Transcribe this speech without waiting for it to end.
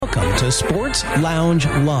to Sports Lounge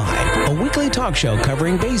Live, a weekly talk show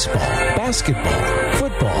covering baseball, basketball,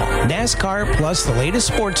 football, NASCAR, plus the latest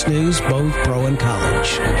sports news, both pro and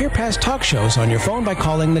college. Hear past talk shows on your phone by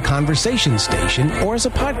calling the Conversation Station or as a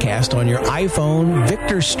podcast on your iPhone,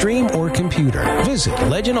 Victor Stream, or computer. Visit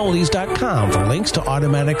legendoldies.com for links to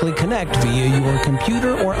automatically connect via your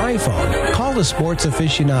computer or iPhone. Call the sports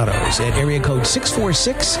aficionados at area code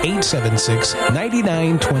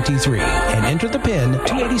 646-876-9923 and enter the PIN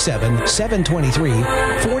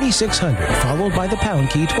 287-723-4600, followed by the pound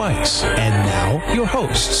key twice. And now, your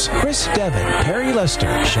hosts, Chris Devon, Perry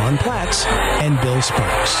Lester, Sean Platts, and Bill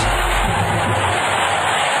Sparks.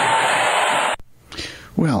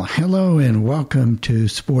 Well, hello and welcome to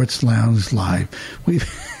Sports Lounge Live. We've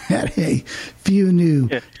had a few new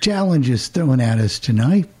challenges thrown at us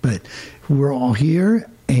tonight, but we're all here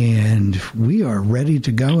and we are ready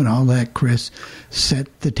to go, and I'll let Chris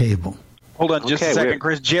set the table. Hold on just a second,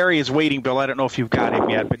 Chris. Jerry is waiting, Bill. I don't know if you've got him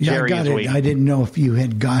yet, but Jerry is waiting. I didn't know if you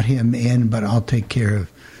had got him in, but I'll take care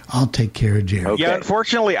of Jerry. Okay. Yeah,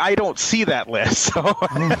 unfortunately, I don't see that list. So.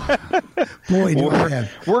 Boy,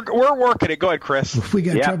 we're working it. Go ahead, Chris. If we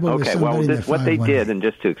got trouble with somebody what they did, and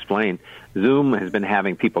just to explain, Zoom has been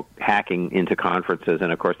having people hacking into conferences,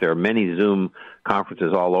 and of course there are many Zoom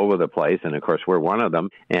conferences all over the place, and of course we're one of them.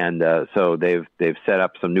 And so they've set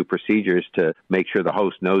up some new procedures to make sure the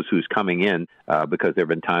host knows who's coming in, because there have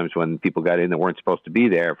been times when people got in that weren't supposed to be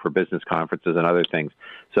there for business conferences and other things.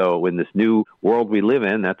 So in this new world we live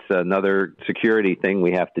in, that's another security thing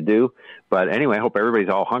we have to do. But anyway, I hope everybody's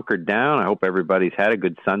all hunkered down. I hope everybody's had a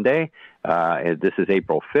good Sunday. This is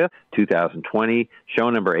April 5th, 2020, show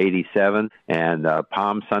number 87, and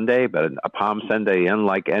Palm Sunday, but a Palm Sunday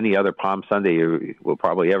unlike any other Palm Sunday you will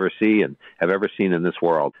probably ever see and have ever seen in this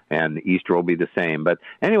world, and Easter will be the same. But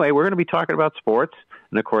anyway, we're going to be talking about sports,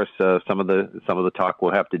 and of course some of the talk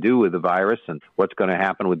will have to do with the virus and what's going to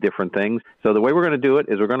happen with different things. So the way we're going to do it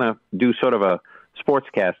is we're going to do sort of a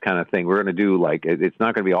sportscast kind of thing. We're going to do it's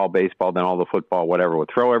not going to be all baseball, then all the football, whatever. We'll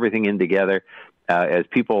throw everything in together. As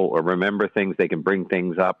people remember things, they can bring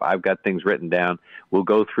things up. I've got things written down. We'll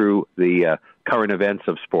go through the current events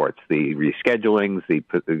of sports, the reschedulings, the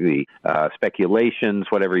speculations,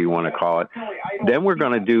 whatever you want to call it. Then we're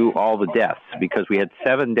going to do all the deaths, because we had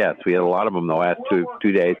 7 deaths. We had a lot of them the last two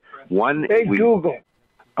days. Google.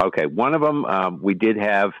 Okay, one of them we did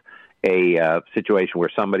have a situation where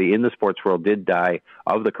somebody in the sports world did die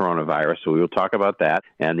of the coronavirus, so we will talk about that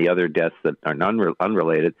and the other deaths that are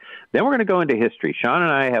unrelated. Then we're going to go into history. Sean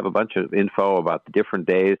and I have a bunch of info about the different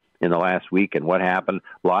days in the last week and what happened.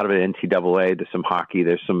 A lot of it NCAA, there's some hockey,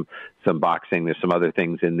 there's some boxing, there's some other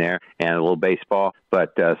things in there, and a little baseball.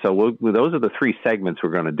 But so those are the 3 segments we're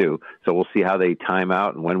going to do. So we'll see how they time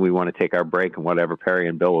out and when we want to take our break and whatever. Perry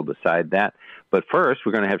and Bill will decide that. But first,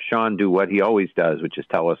 we're going to have Sean do what he always does, which is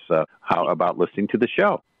tell us how about listening to the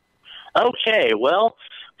show. Okay, well,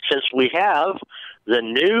 since we have the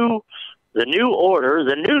new order,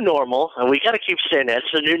 the new normal, and we got to keep saying that,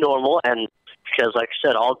 it's the new normal, and because, like I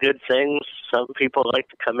said, all good things, some people like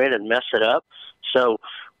to come in and mess it up. So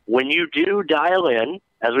when you do dial in,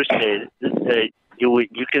 as we said,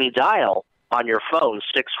 you can dial on your phone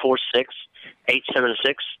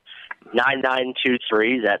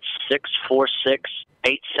 646-876-9923. That's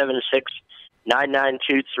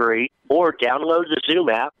 646-876-9923. Or download the Zoom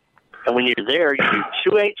app, and when you're there, you do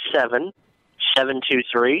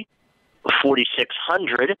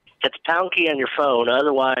 287-723-4600. Hit the pound key on your phone.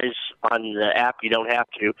 Otherwise, on the app, you don't have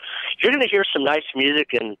to. You're going to hear some nice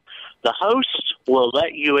music, and the host will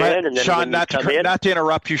let you in. And then Sean, not to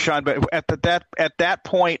interrupt you, Sean, but at that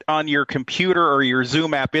point on your computer or your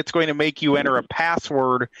Zoom app, it's going to make you enter a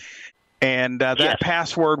password, and that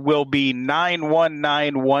password will be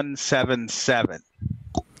 919177.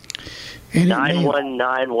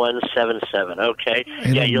 919177. Okay.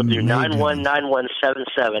 Yeah, you'll do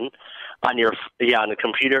 919177 on the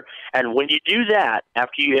computer. And when you do that,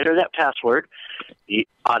 after you enter that password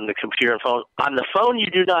on the computer and phone, on the phone you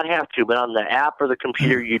do not have to, but on the app or the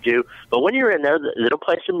computer you do. But when you're in there, it'll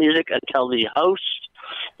play some music until the host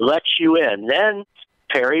lets you in. Then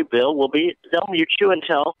Perry, Bill they'll mute you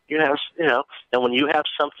until you have, and when you have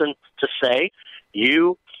something to say,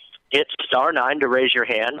 you hit *9 to raise your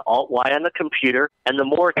hand, Alt-Y on the computer, and the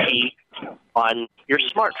more key on your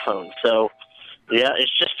smartphone. So, yeah,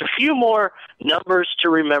 it's just a few more numbers to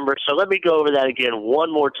remember. So let me go over that again one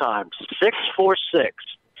more time.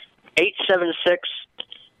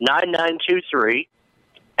 646-876-9923,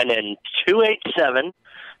 and then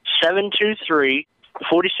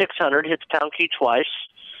 287-723-4600. Hit the pound key twice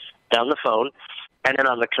down the phone. And then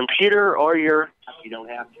on the computer or your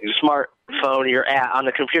smartphone, your app, on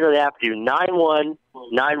the computer, the app, do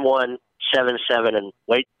 919177 and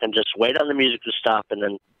wait on the music to stop, and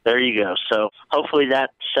then there you go. So hopefully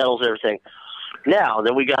that settles everything. Now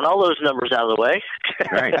that we got all those numbers out of the way,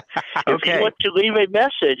 right. Okay. If you want to leave a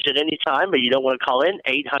message at any time, but you don't want to call in,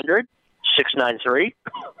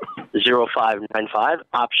 800-693-0595,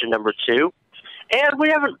 option number 2. And we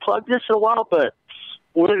haven't plugged this in a while, but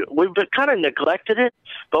we've kind of neglected it,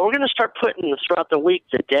 but we're going to start putting throughout the week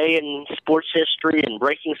the day in sports history and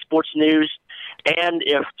breaking sports news. And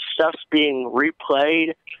if stuff's being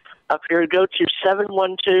replayed up here, go to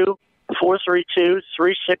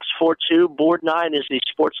 712-432-3642. Board 9 is the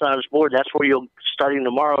Sports Lounge board. That's where starting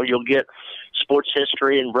tomorrow, you'll get sports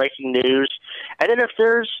history and breaking news. And then if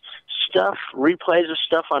there's replays of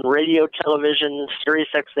stuff on radio, television, Sirius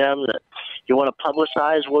XM that you want to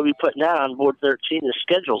publicize, we'll be putting that on board 13, the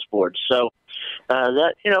schedules board. So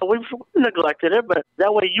we've neglected it, but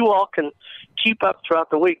that way you all can keep up throughout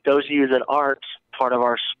the week, those of you that aren't part of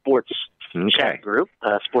our sports chat group,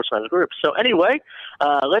 Sports Lounge group. So anyway,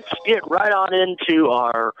 let's get right on into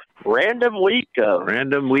our random week of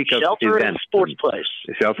Sheltering Sports Place.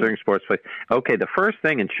 Sheltering Sports Place. Okay, the first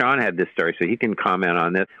thing, and Sean had this story, so he can comment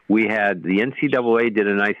on this. We had the NCAA did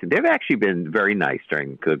a nice. They've actually been very nice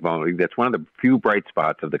during COVID. That's one of the few bright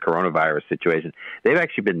spots of the coronavirus situation. They've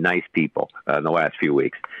actually been nice people in the last few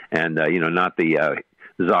weeks, and not the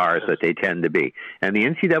czars that they tend to be. And the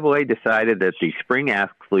NCAA decided that the spring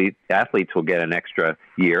athletes will get an extra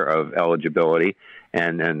year of eligibility,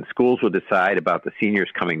 and schools will decide about the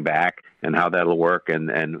seniors coming back and how that'll work,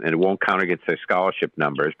 and it won't count against their scholarship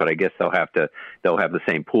numbers, but I guess they'll have the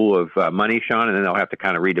same pool of money, Sean, and then they'll have to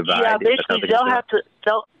kind of redivide. Yeah, basically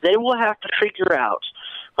they will have to figure out.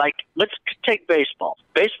 Like, let's take baseball.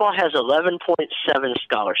 Baseball has 11.7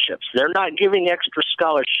 scholarships. They're not giving extra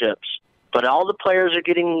scholarships, but all the players are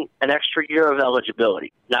getting an extra year of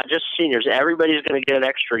eligibility, not just seniors. Everybody's going to get an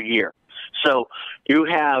extra year. So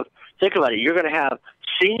think about it, you're going to have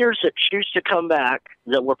seniors that choose to come back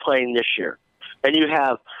that were playing this year. And you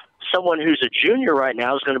have someone who's a junior right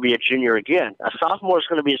now is going to be a junior again. A sophomore is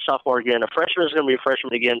going to be a sophomore again. A freshman is going to be a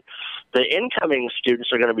freshman again. The incoming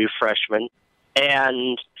students are going to be freshmen.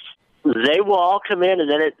 And they will all come in, and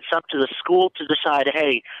then it's up to the school to decide,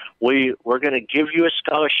 hey, we're going to give you a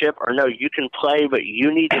scholarship, or no, you can play, but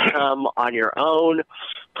you need to come on your own.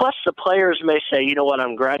 Plus, the players may say, you know what,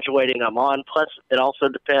 I'm graduating, I'm on. Plus, it also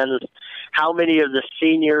depends how many of the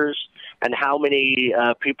seniors and how many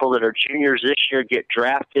people that are juniors this year get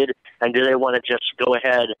drafted, and do they want to just go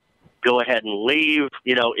ahead and leave,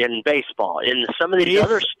 in baseball. In some of these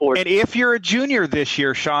other sports. And if you're a junior this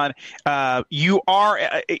year, Sean, you are,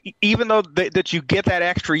 even though that you get that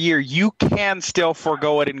extra year, you can still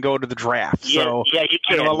forego it and go to the draft. Yeah, so, you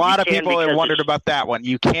can. A lot of people have wondered about that one.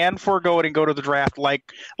 You can forego it and go to the draft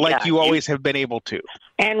like you always have been able to.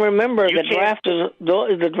 And remember,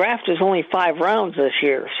 the draft is only 5 rounds this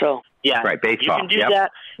year. So yeah, right, baseball. You can do that.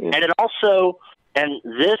 And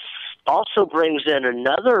this also brings in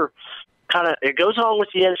another it goes on with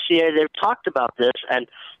the NCAA. They've talked about this, and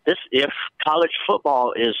if college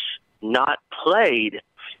football is not played,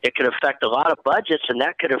 it could affect a lot of budgets, and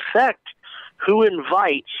that could affect who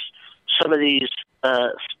invites some of these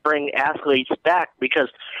spring athletes back, because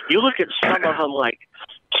you look at some of them like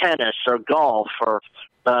tennis or golf or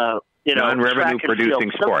non-revenue producing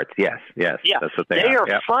sports. Yes, yeah, that's what they are.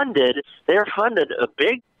 Funded. They are funded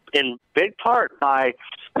in big part by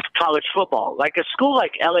college football. Like a school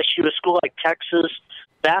like LSU, a school like Texas,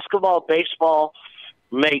 basketball, baseball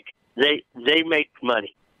make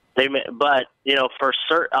money. But for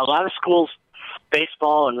a lot of schools,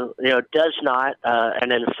 baseball and does not,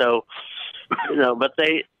 and then so but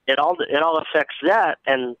it all affects that.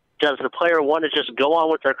 And does the player want to just go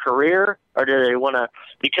on with their career, or do they want to?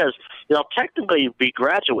 Because they'll technically be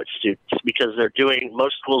graduate students because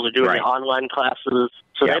most schools are doing the online classes.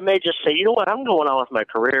 So they may just say, you know what, I'm going on with my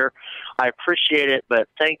career. I appreciate it, but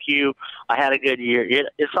thank you. I had a good year.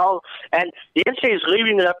 It's all, and the NCAA is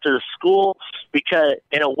leaving it up to the school, because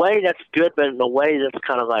in a way that's good, but in a way that's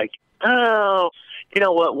kind of like, oh, you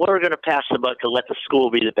know what, we're going to pass the buck and let the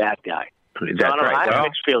school be the bad guy. That's I have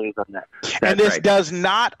mixed feelings on that. And this does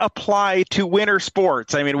not apply to winter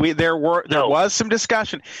sports. I mean, there was some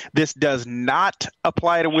discussion. This does not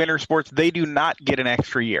apply to winter sports. They do not get an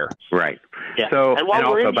extra year. Right. Yeah. So, and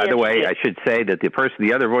also, by the way, I should say that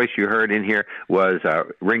the other voice you heard in here was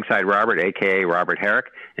Ringside Robert, a.k.a. Robert Herrick,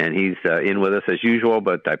 and he's in with us as usual,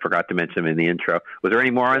 but I forgot to mention him in the intro. Was there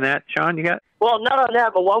any more on that, Sean, you got? Well, not on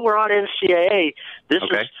that, but while we're on NCAA,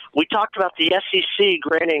 we talked about the SEC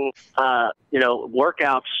granting,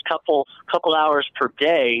 workouts couple hours per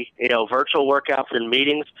day, virtual workouts and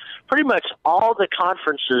meetings. Pretty much all the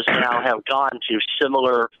conferences now have gone to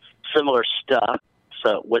similar stuff.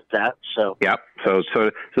 So with that, so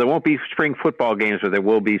there won't be spring football games, but there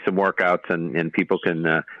will be some workouts and people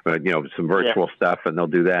can some virtual stuff, and they'll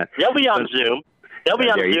do that. They'll be on Zoom. They'll be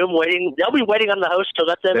on Zoom waiting. They'll be waiting on the host to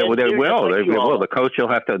let them in. They will. The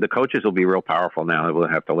coaches will be real powerful now. They will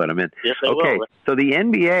have to let them in. Yes, they will. So the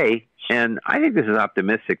NBA, and I think this is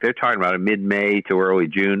optimistic. They're talking about a mid-May to early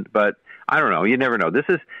June, but I don't know. You never know. This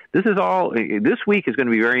week is going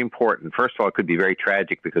to be very important. First of all, it could be very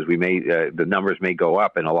tragic because the numbers may go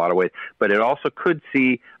up in a lot of ways, but it also could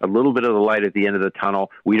see a little bit of the light at the end of the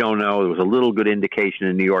tunnel. We don't know. There was a little good indication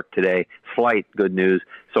in New York today, slight good news.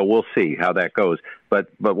 So we'll see how that goes. But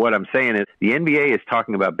what I'm saying is the NBA is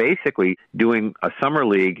talking about basically doing a summer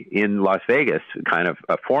league in Las Vegas kind of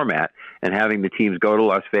a format and having the teams go to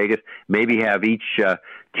Las Vegas, maybe have each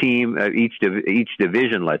team, each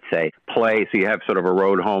division, let's say, play. So you have sort of a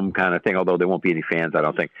road home kind of thing, although there won't be any fans, I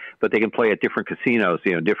don't think. But they can play at different casinos,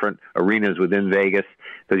 different arenas within Vegas,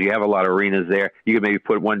 because you have a lot of arenas there. You could maybe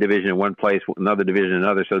put one division in one place, another division in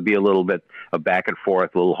another, so it'd be a little bit of back and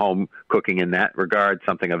forth, a little home cooking in that regard,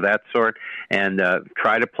 something of that sort, and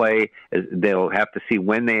try to play. They'll have to see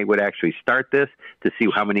when they would actually start this to see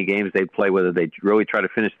how many games they'd play, whether they really try to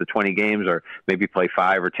finish the 20 games or maybe play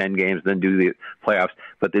 5 or 10 games, then do the playoffs.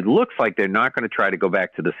 But it looks like they're not going to try to go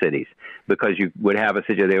back to the cities because you would have a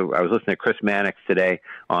situation. I was listening to Chris Mannix today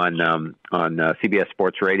on CBS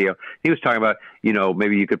Sports Radio. He was talking about,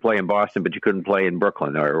 maybe you could play in Boston, but you couldn't play in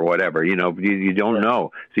Brooklyn or whatever. You don't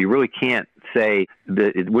know. So you really can't say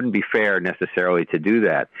that it wouldn't be fair necessarily to do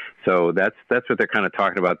that. So that's what they're kind of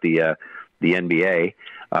talking about the NBA.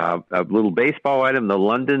 A little baseball item, the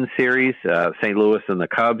London series, St. Louis and the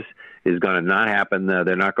Cubs, is going to not happen.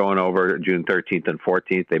 They're not going over June 13th and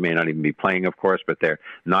 14th. They may not even be playing, of course, but they're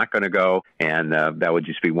not going to go, and that would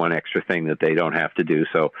just be one extra thing that they don't have to do.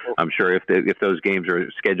 So I'm sure if those games are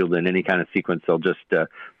scheduled in any kind of sequence, they'll just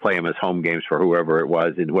play them as home games for whoever it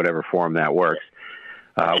was in whatever form that works.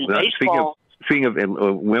 Speaking of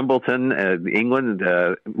Wimbledon, England,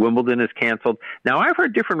 Wimbledon is canceled. Now, I've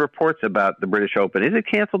heard different reports about the British Open. Is it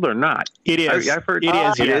canceled or not? It is. I've heard it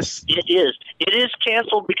is. It is. It is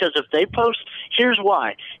canceled because here's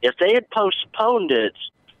why. If they had postponed it,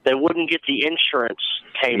 they wouldn't get the insurance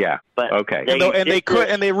payment. Yeah. But okay.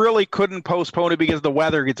 They really couldn't postpone it because the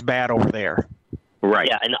weather gets bad over there. Right.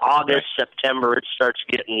 Yeah, in August, September, it starts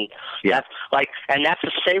getting and that's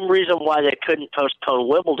the same reason why they couldn't postpone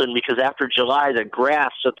Wimbledon, because after July, the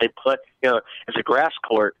grass that they put, it's a grass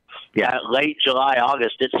court. Yeah. Late July,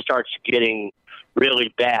 August, it starts getting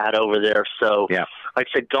really bad over there. So, like I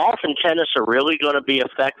said, golf and tennis are really going to be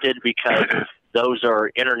affected because those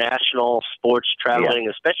are international sports traveling,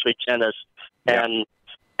 especially tennis, and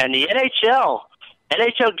the NHL,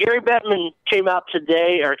 Gary Bettman came out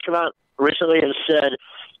recently and said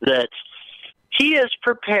that he is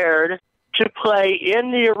prepared to play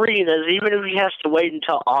in the arenas even if he has to wait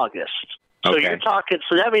until August. So you're talking.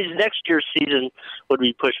 So that means next year's season would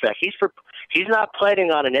be pushed back. He's not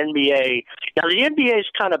planning on an NBA. Now the NBA's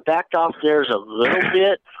kind of backed off theirs a little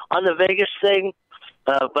bit on the Vegas thing,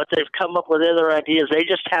 but they've come up with other ideas. They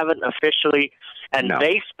just haven't officially. And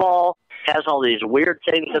baseball has all these weird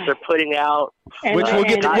things that they're putting out, which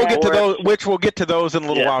we'll get to those in a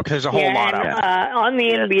little while because there's a whole lot of them. On the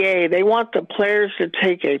NBA, they want the players to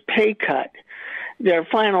take a pay cut. Their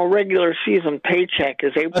final regular season paycheck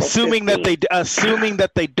is April 15th. Assuming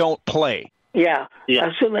that they don't play. Yeah.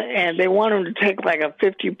 And they want them to take like a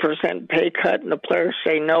 50% pay cut, and the players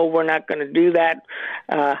say, no, we're not going to do that.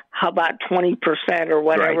 How about 20% or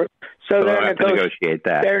whatever? Right. So they'll have to negotiate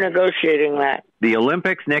that. They're negotiating that. The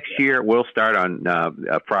Olympics next year will start on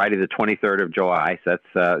Friday, the 23rd of July. So that's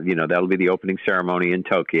that'll be the opening ceremony in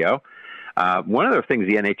Tokyo. One of the things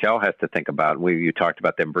the NHL has to think about, and you talked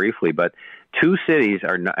about them briefly, but 2 cities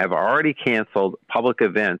have already canceled public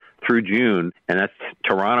events through June, and that's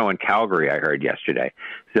Toronto and Calgary, I heard yesterday.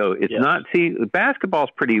 So it's not, basketball's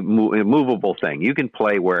pretty movable thing. You can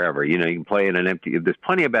play wherever. You can play in an empty, there's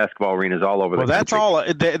plenty of basketball arenas all over the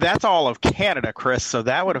country. That's all of Canada, Chris, so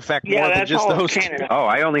that would affect more than just those. Canada. Oh,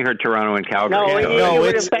 I only heard Toronto and Calgary.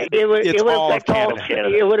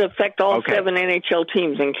 It would affect all 7 NHL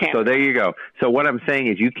teams in Canada. So there you go. So what I'm saying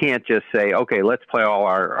is you can't just say, okay, let's play all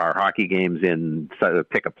our hockey games games in,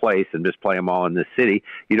 pick a place and just play them all in this city.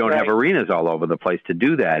 You don't have arenas all over the place to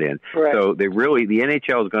do that in. Right. So the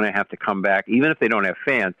NHL is going to have to come back, even if they don't have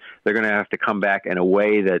fans, they're going to have to come back in a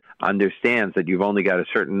way that understands that you've only got a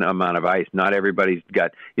certain amount of ice. Not everybody's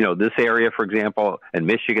got, this area, for example, in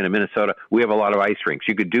Michigan and Minnesota, we have a lot of ice rinks.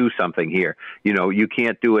 You could do something here. You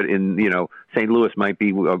can't do it in, St. Louis might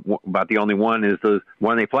be about the only one is the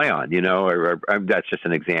one they play on, or that's just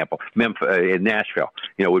an example. Memphis, in Nashville,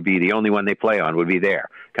 would be the only one they play on, would be there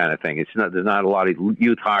kind of thing. There's not a lot of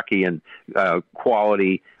youth hockey and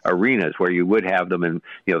quality arenas where you would have them in,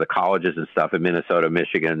 the colleges and stuff in Minnesota,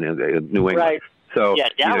 Michigan, New England. Right. So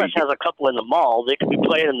Dallas has a couple in the mall. They could be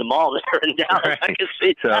playing in the mall there in Dallas. Right. I can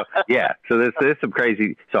see. So there's some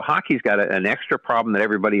crazy. So hockey's got an extra problem that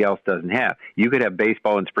everybody else doesn't have. You could have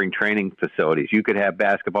baseball and spring training facilities. You could have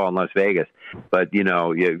basketball in Las Vegas, but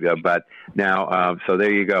but now, so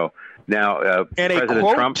there you go. Now, and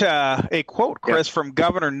a quote, Chris, from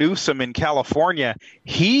Governor Newsom in California.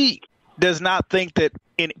 He does not think that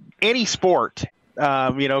in any sport.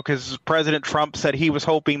 Because President Trump said he was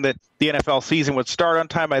hoping that the NFL season would start on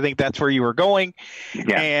time. I think that's where you were going.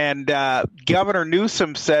 Yeah. And Governor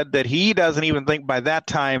Newsom said that he doesn't even think by that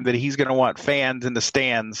time that he's going to want fans in the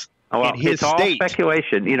stands in his it's all state.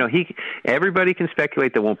 Speculation. Everybody can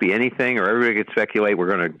speculate there won't be anything, or everybody can speculate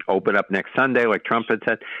we're going to open up next Sunday, like Trump had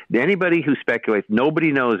said. Anybody who speculates,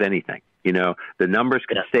 nobody knows anything. The numbers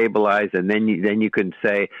can stabilize, and then you can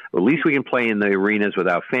say, well, at least we can play in the arenas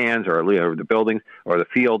without fans, or the buildings, or the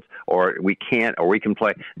fields, or we can't, or we can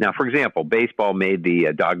play. Now, for example, baseball made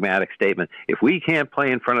the dogmatic statement: if we can't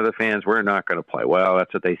play in front of the fans, we're not going to play. Well,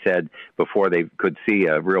 that's what they said before they could see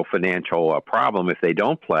a real financial problem if they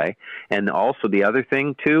don't play. And also the other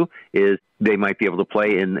thing too is they might be able to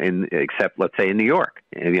play except let's say in New York,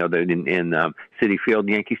 in Citi Field,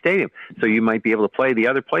 Yankee Stadium. So you might be able to play the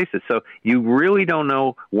other places. So you really don't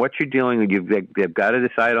know what you're dealing with. They've got to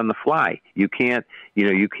decide on the fly. You can't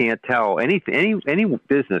tell any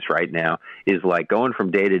business right now is like going from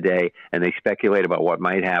day to day, and they speculate about what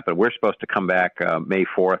might happen. We're supposed to come back May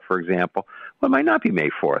 4th, for example. Well, it might not be May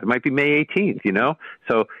 4th. It might be May 18th,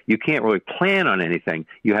 So you can't really plan on anything.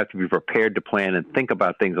 You have to be prepared to plan and think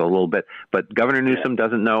about things a little bit. But Governor Newsom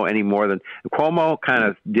doesn't know any more than Cuomo kind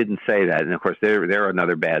of didn't say that. And, of course, they're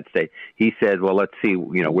another bad state. He said, well, let's see,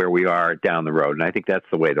 where we are down the road. And I think that's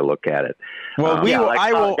the way to look at it. Well,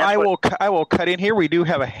 I will cut in here. We do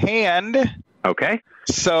have a hand. Okay.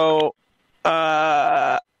 So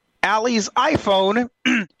Allie's iPhone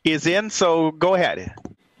is in, so go ahead.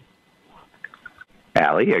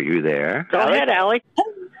 Allie, are you there? Go ahead, Allie.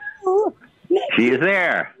 She is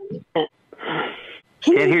there.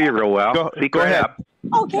 Can't hear you real well. Go ahead. Up.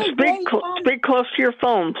 Okay, speak close to your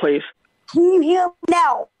phone, please. Can you hear me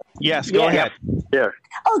now? Yes, go ahead. Yeah.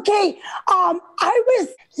 Okay, I was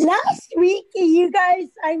last week, I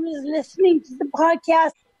was listening to the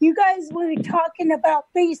podcast. You guys were talking about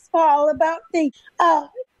baseball, about the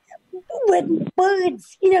with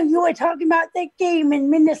birds, you were talking about that game in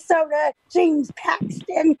Minnesota, James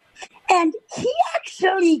Paxton, and he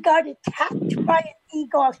actually got attacked by an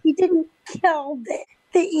eagle. He didn't kill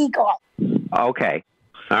the eagle. Okay.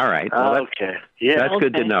 All right. Well, that's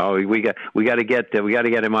good to know. We got to get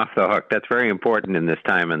him off the hook. That's very important in this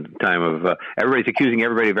time of everybody's accusing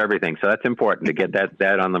everybody of everything. So that's important to get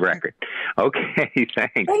that on the record. Okay. Thanks.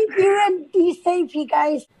 Thank you, and be safe, you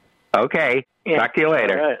guys. Okay. Yeah. Talk to you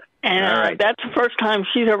later. All right. And that's the first time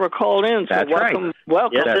she's ever called in. So that's welcome. right.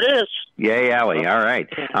 Welcome. Yes, it is. Yay, Allie. All right.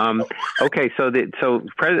 Okay, so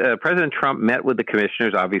President Trump met with the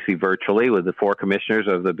commissioners, obviously virtually, with the 4 commissioners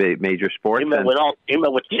of the major sports. He met with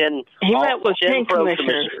 10. He met with 10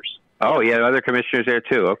 commissioners. Oh, he had other commissioners there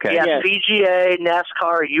too. Okay. He had PGA,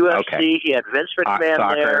 NASCAR, UFC. Okay. He had Vince McMahon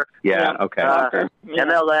soccer. there. Yeah. Okay.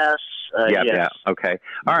 MLS. Yeah. Yes. Okay.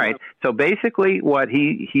 All right. So basically, what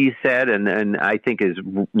he said, and I think is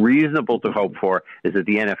reasonable to hope for, is that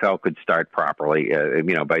the NFL could start properly.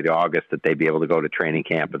 By the August, that they'd be able to go to training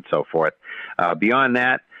camp and so forth. Beyond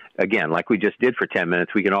that, again, like we just did for 10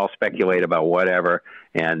 minutes, we can all speculate about whatever.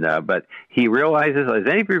 And but he realizes, as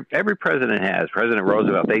every president has, President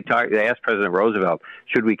Roosevelt. They asked President Roosevelt,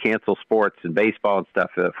 should we cancel sports and baseball and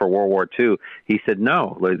stuff for World War II? He said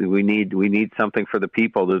no. We need something for the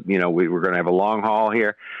people. That we're going to have a long haul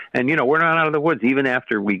here, and we're not out of the woods. Even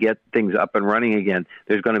after we get things up and running again,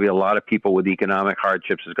 there's going to be a lot of people with economic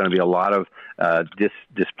hardships. There's going to be a lot of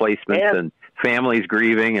displacements and families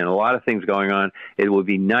grieving and a lot of things going on. It would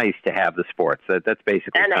be nice to have the sports. That's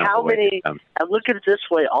basically. And how many? And look at it this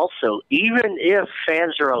way also. Even if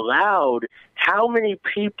fans are allowed, how many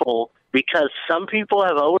people because some people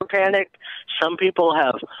have over-panicked, some people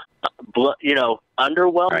have,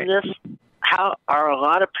 underwhelmed this. How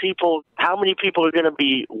many people are going to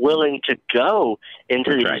be willing to go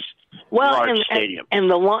into these large stadiums? And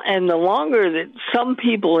the longer that some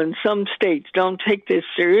people in some states don't take this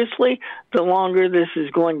seriously, the longer this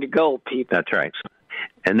is going to go, people. That's right.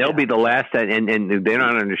 And they'll be the last, and they're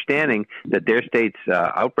not understanding that their state's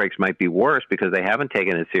outbreaks might be worse because they haven't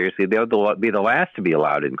taken it seriously. They'll be the last to be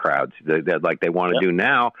allowed in crowds, like they want to do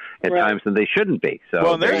now at times that they shouldn't be. So,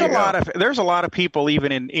 well, there's a lot of people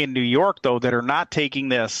even in New York though that are not taking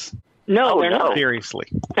this. No, they're not seriously.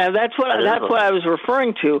 That's what I was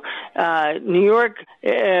referring to. New York,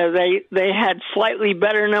 they had slightly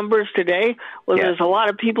better numbers today. Well, there's a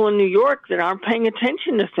lot of people in New York that aren't paying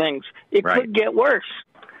attention to things. It could get worse.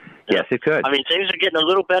 Yes, it could. I mean, things are getting a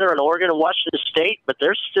little better in Oregon and Washington State, but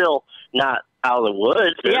they're still not out of the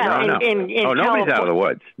woods. Nobody's out of the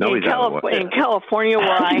woods. Nobody's out of the woods. In California,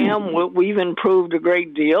 where I am, we've improved a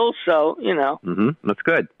great deal. So, that's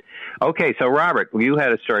good. Okay, so Robert, you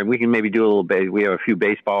had a story. We can maybe do a little bit. We have a few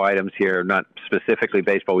baseball items here, not specifically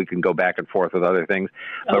baseball. We can go back and forth with other things.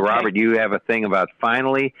 But okay. Robert, you have a thing about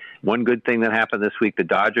finally one good thing that happened this week. The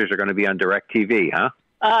Dodgers are going to be on DirecTV, huh?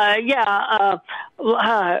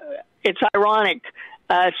 It's ironic.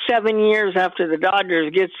 7 years after the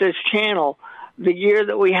Dodgers gets this channel, the year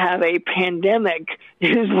that we have a pandemic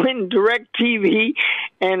is when DirecTV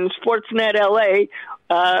and Sportsnet LA,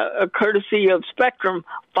 courtesy of Spectrum,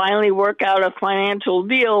 finally work out a financial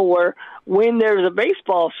deal where when there's a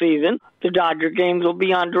baseball season, the Dodger games will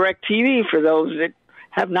be on DirecTV for those that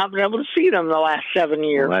have not been able to see them the last 7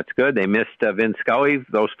 years. Well, that's good. They missed Vin Scully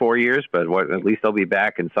those 4 years, but at least they'll be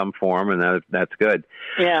back in some form, and that's good.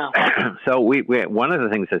 Yeah. So we one of the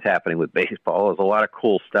things that's happening with baseball is a lot of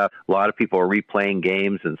cool stuff. A lot of people are replaying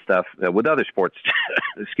games and stuff with other sports.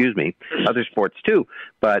 Other sports too.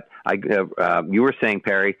 But you were saying,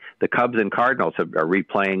 Perry, the Cubs and Cardinals are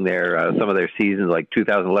replaying some of their seasons, like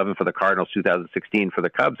 2011 for the Cardinals, 2016 for the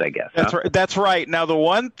Cubs, I guess. That's right. That's right. Now the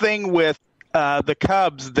one thing with the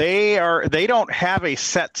Cubs, they don't have a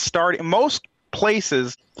set start. In most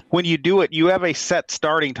places, when you do it, you have a set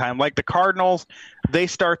starting time. Like the Cardinals, they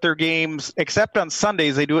start their games, except on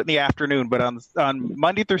Sundays, they do it in the afternoon. But on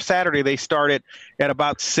Monday through Saturday, they start it at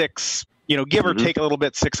about 6, give or take a little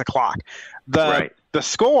bit, 6 o'clock. The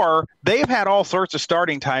Score, they've had all sorts of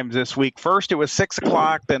starting times this week. First, it was 6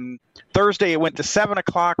 o'clock. Then Thursday, it went to 7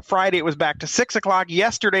 o'clock. Friday, it was back to 6 o'clock.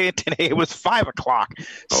 Yesterday and today, it was 5 o'clock.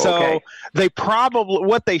 So they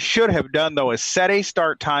what they should have done, though, is set a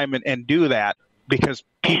start time and do that because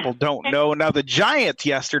people don't know. Now, the Giants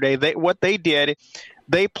yesterday, what they did,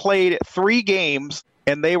 they played 3 games,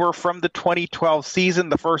 and they were from the 2012 season.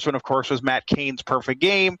 The first one, of course, was Matt Cain's perfect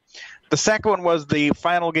game. The second one was the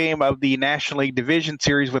final game of the National League Division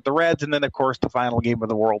Series with the Reds, and then, of course, the final game of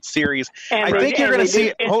the World Series. I think you're going to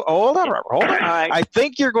see – hold on, Robert. Hold on. Right. I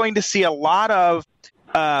think you're going to see a lot of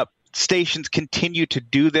stations continue to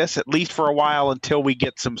do this, at least for a while, until we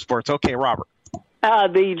get some sports. Okay, Robert.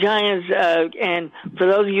 The Giants, and for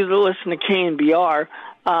those of you that listen to KNBR,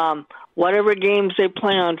 whatever games they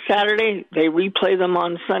play on Saturday, they replay them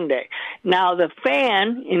on Sunday. Now, the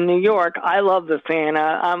Fan in New York, I love the Fan.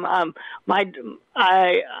 I've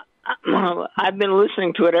been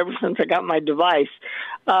listening to it ever since I got my device.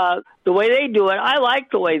 The way they do it, I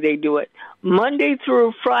like the way they do it. Monday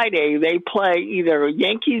through Friday, they play either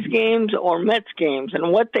Yankees games or Mets games,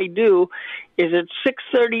 and what they do is at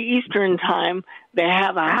 6:30 Eastern time, they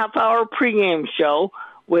have a half-hour pregame show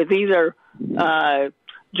with either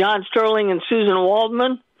John Sterling and Susan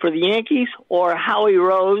Waldman for the Yankees, or Howie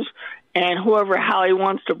Rose and whoever Howie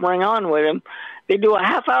wants to bring on with him. They do a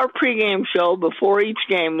half-hour pregame show before each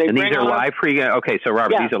game. And these are live pregame. Okay, so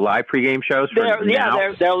Robert, these are live pregame shows for now?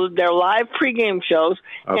 Yeah, they're live pregame shows.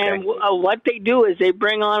 Okay. And what they do is they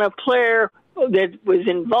bring on a player that was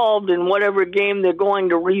involved in whatever game they're going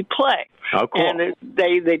to replay. Oh, cool. And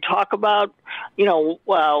they talk about,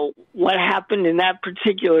 what happened in that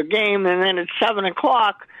particular game, and then at 7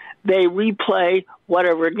 o'clock, they replay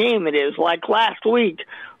whatever game it is. Like last week,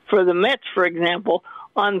 for the Mets, for example,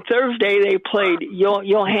 on Thursday they played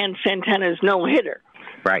Johan Santana's no-hitter.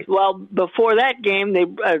 Right. Well, before that game,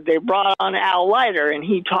 they brought on Al Leiter, and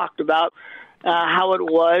he talked about how it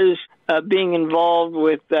was being involved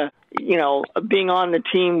with being on the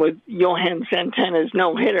team with Johan Santana's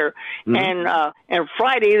no-hitter. Mm-hmm. And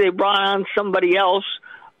Friday they brought on somebody else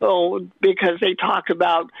because they talked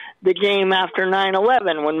about the game after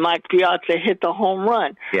 9/11 when Mike Piazza hit the home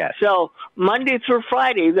run. Yes. So Monday through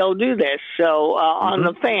Friday they'll do this. So on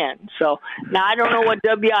the Fan. So now I don't know what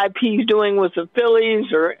WIP is doing with the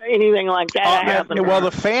Phillies or anything like that. Well,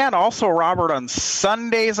 the Fan also, Robert, on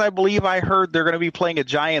Sundays, I believe I heard they're going to be playing a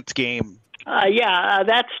Giants game.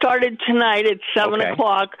 That started tonight at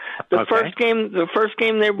 7:00. The first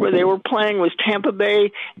game they were playing was Tampa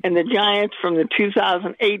Bay and the Giants from the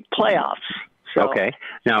 2008 playoffs. So, okay.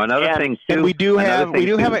 Now another thing too. And we do have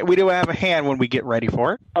a hand when we get ready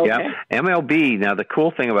for it. Okay. Yeah. MLB. Now the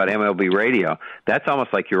cool thing about MLB radio, that's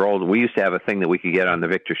almost like your old. We used to have a thing that we could get on the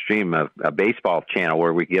Victor Stream, a baseball channel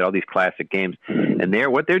where we could get all these classic games. And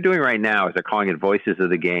what they're doing right now is they're calling it Voices of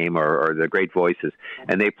the Game or the Great Voices,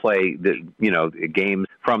 and they play games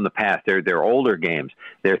from the past. They're older games.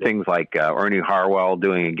 They're things like Ernie Harwell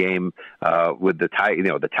doing a game with the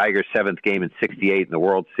Tigers' 7th game in '68 in the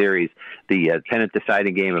World Series. The pennant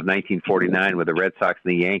deciding game of 1949 with the Red Sox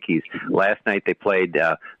and the Yankees. Last night they played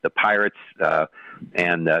the Pirates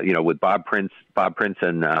with Bob Prince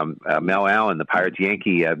and Mel Allen, the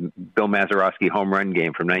Pirates-Yankee Bill Mazeroski home run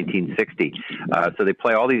game from 1960. So they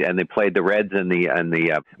play all these, and they played the Reds and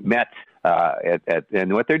the Mets.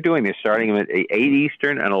 And what they're doing, they're starting them at 8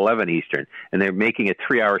 Eastern and 11 Eastern, and they're making a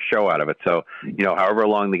 3-hour show out of it. So, however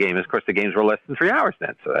long the game is, of course, the games were less than 3 hours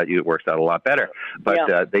then, so that works out a lot better.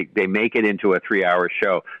 But they make it into a 3-hour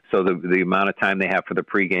show, so the amount of time they have for the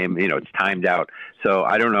pregame, it's timed out. So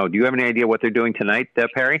I don't know. Do you have any idea what they're doing tonight,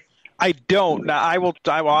 Perry? I don't. Now, I will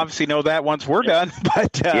obviously know that once we're done.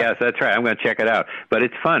 But yes, that's right. I'm going to check it out. But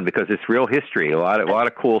it's fun because it's real history. A lot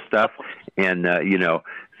of cool stuff, and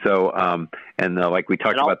So, like we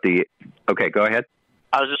talked about okay, go ahead.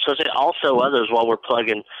 I was just going to say also others while we're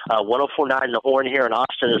plugging. 104.9 The Horn here in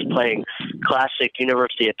Austin is playing Classic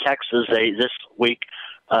University of Texas. This week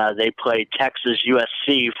they played Texas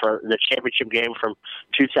USC for the championship game from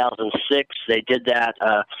 2006. They did that,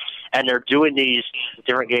 and they're doing these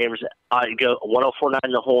different games. Go 104.9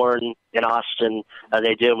 The Horn in Austin.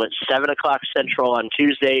 They do them at 7:00 Central on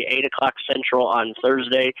Tuesday, 8:00 Central on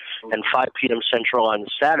Thursday, and 5 p.m. Central on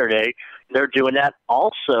Saturday. They're doing that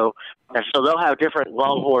also. And so they'll have different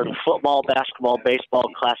Longhorn football, basketball, baseball,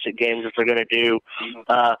 classic games that they're going to do.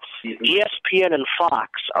 ESPN and Fox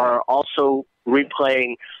are also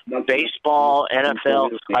replaying baseball,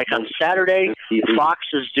 NFL. Like on Saturday, Fox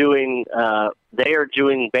is doing they are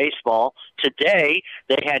doing baseball. Today,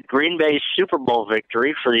 they had Green Bay's Super Bowl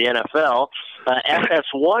victory for the NFL.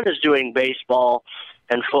 FS1 is doing baseball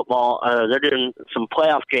and football. They're doing some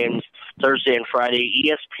playoff games Thursday and Friday.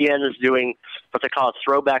 ESPN is doing what they call a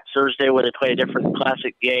Throwback Thursday, where they play a different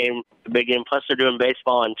classic game, a big game. Plus, they're doing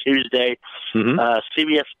baseball on Tuesday.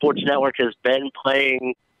 CBS Sports Network has been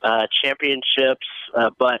playing championships,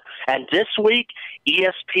 and this week,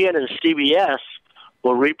 ESPN and CBS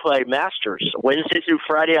will replay Masters Wednesday through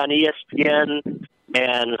Friday on ESPN.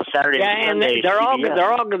 And Saturday and Sunday, they're all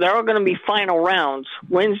going to be final rounds.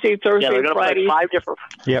 Wednesday, Thursday, Friday. Play five different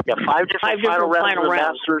final rounds of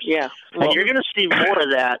Masters. Yeah, and you're going to see more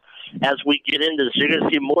of that as we get into this. You're going to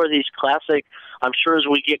see more of these classic. I'm sure as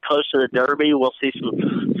we get close to the Derby, we'll see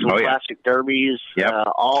some classic derbies. Yep.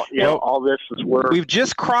 All this is where we've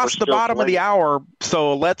just crossed the bottom of the hour.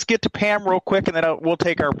 So let's get to Pam real quick, and then we'll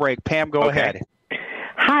take our break. Pam, go ahead.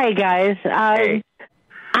 Hi, guys. Hey.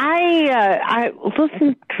 I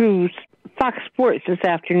listened to Fox Sports this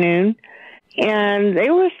afternoon, and they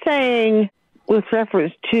were saying, with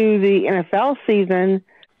reference to the NFL season,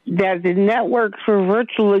 that the networks were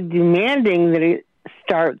virtually demanding that it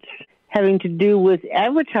starts having to do with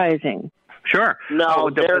advertising. Sure. No,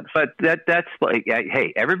 but that's like,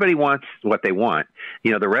 hey, everybody wants what they want.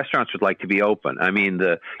 The restaurants would like to be open. I mean,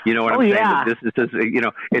 what I'm saying? Yeah. The businesses,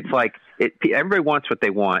 it's like everybody wants what they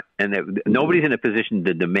want, and nobody's in a position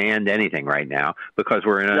to demand anything right now because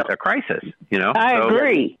we're in a crisis. I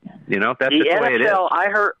agree. That's the just the NFL, way it is.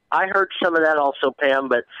 I heard some of that also, Pam,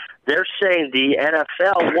 but they're saying the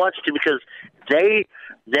NFL wants to because they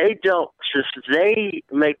don't, since they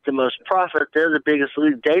make the most profit, they're the biggest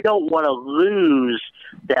league. They don't want to lose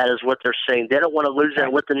that, is what they're saying. They don't want to lose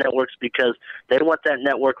that with the networks because they want that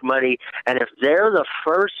network money. And if they're the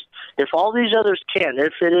first, if all these others can,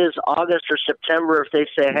 if it is August or September, if they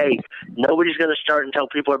say, hey, nobody's going to start until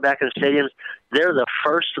people are back in stadiums, they're the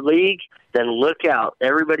first league, then look out.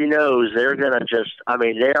 Everybody knows they're going to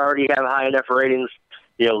they already have high enough ratings.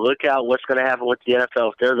 Look out what's going to happen with the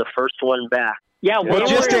NFL if they're the first one back. Yeah, well,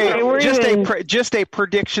 just a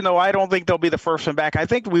prediction though. I don't think they'll be the first one back. I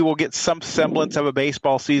think we will get some semblance of a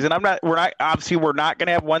baseball season. We're not going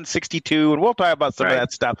to have 162, and we'll talk about some of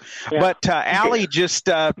that stuff. Yeah. But Allie just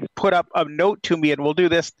put up a note to me, and we'll do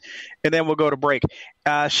this, and then we'll go to break.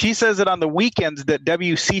 She says that on the weekends that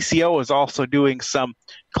WCCO is also doing some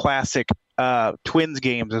classic Twins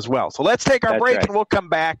games as well. So let's take our break, and we'll come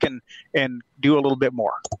back and do a little bit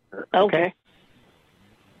more. Okay.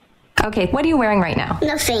 Okay, what are you wearing right now?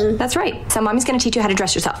 Nothing. That's right. So mommy's going to teach you how to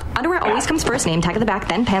dress yourself. Underwear always comes first, name tag at the back,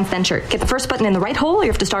 then pants, then shirt. Get the first button in the right hole or you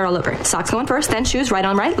have to start all over. Socks going first, then shoes, right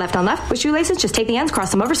on right, left on left. With shoelaces, just take the ends, cross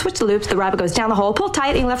them over, switch the loops, the rabbit goes down the hole, pull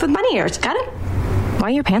tight, and you're left with bunny ears. Got it? Why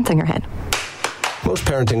are your pants on your head? Most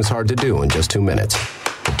parenting is hard to do in just 2 minutes.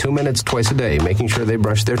 But 2 minutes twice a day making sure they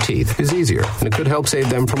brush their teeth is easier, and it could help save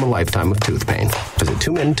them from a lifetime of tooth pain. Visit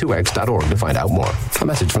 2min2x.org to find out more. A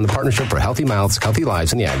message from the Partnership for Healthy Mouths, Healthy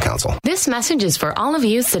Lives, and the Ad Council. This message is for all of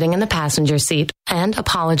you sitting in the passenger seat. And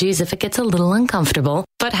apologies if it gets a little uncomfortable.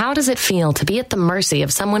 But how does it feel to be at the mercy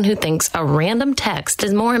of someone who thinks a random text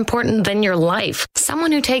is more important than your life?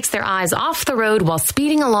 Someone who takes their eyes off the road while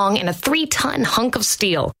speeding along in a 3-ton hunk of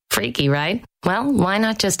steel. Freaky, right? Well, why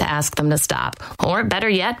not just ask them to stop? Or better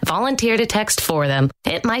yet, volunteer to text for them.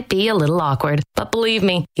 It might be a little awkward, but believe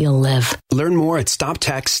me, you'll live. Learn more at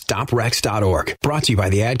StopTextStopWrecks.org. Brought to you by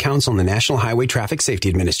the Ad Council and the National Highway Traffic Safety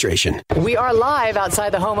Administration. We are live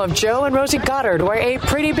outside the home of Joe and Rosie Goddard, where a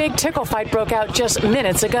pretty big tickle fight broke out just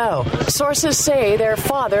minutes ago. Sources say their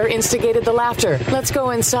father instigated the laughter. Let's go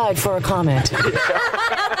inside for a comment.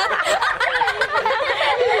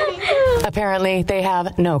 Apparently, they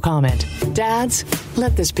have no comment. Dads,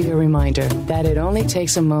 let this be a reminder that it only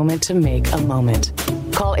takes a moment to make a moment.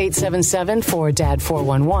 Call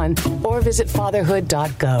 877-4DAD-411 or visit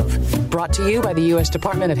fatherhood.gov. Brought to you by the U.S.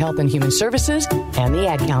 Department of Health and Human Services and the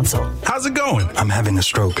Ad Council. How's it going? I'm having a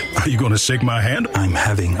stroke. Are you going to shake my hand? I'm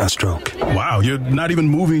having a stroke. Wow, you're not even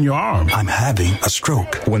moving your arm. I'm having a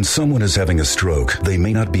stroke. When someone is having a stroke, they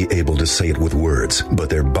may not be able to say it with words, but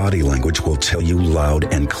their body language will tell you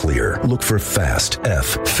loud and clear. Look for FAST.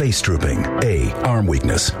 F, face drooping. A, arm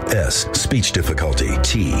weakness. S, speech difficulty.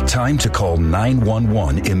 T, time to call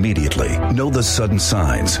 911 immediately. Know the sudden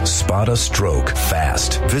signs. Spot a stroke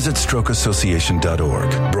fast. Visit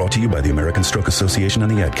strokeassociation.org. Brought to you by the American Stroke Association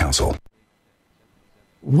and the Ad Council.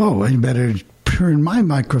 Whoa, I better turn my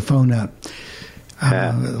microphone up.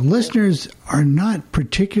 Listeners are not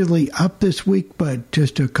particularly up this week, but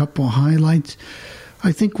just a couple highlights.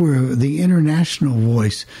 I think we're the international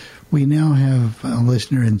voice. We now have a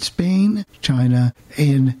listener in Spain, China,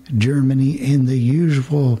 and Germany, and the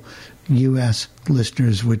usual U.S.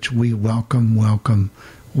 listeners, which we welcome.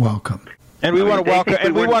 And we want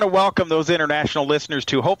to welcome those international listeners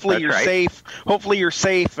too. Hopefully you're safe. Hopefully you're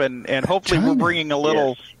safe, and hopefully China. We're bringing a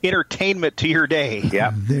little entertainment to your day.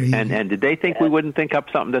 Yeah. And did they think we wouldn't think up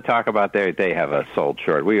something to talk about there? They have us sold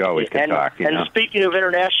short. We always can talk. And speaking of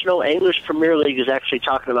international, English Premier League is actually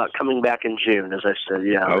talking about coming back in June, as I said.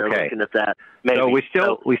 Yeah, okay. They're looking at that. Maybe.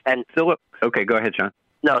 So okay, go ahead, Sean.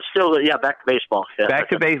 No, still, back to baseball. Yeah.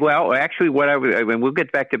 Back to baseball. Well, actually, we'll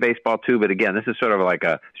get back to baseball too, but again, this is sort of like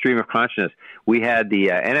a stream of consciousness. We had the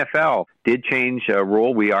NFL did change a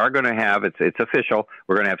rule. We are going to have, it's official,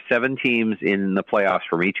 we're going to have 7 teams in the playoffs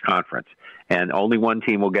from each conference, and only one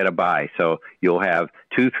team will get a bye. So you'll have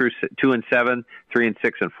 2 and 7, 3 and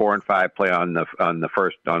 6, and 4 and 5 play on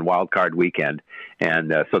wild card weekend.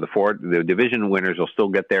 And so the division winners will still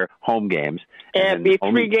get their home games. And it'd be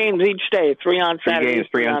 3 games each day, 3 on Saturday. 3 games,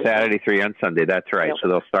 3 on Saturday, 3 on Sunday. That's right. Yep. So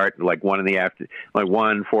they'll start like 1 in the afternoon, like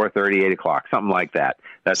 1, 4:30, 8 o'clock, something like that.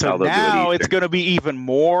 That's how they'll do it. Now it's going to be even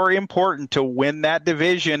more important to win that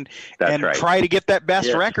division try to get that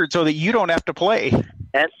best record so that you don't have to play.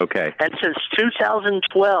 And since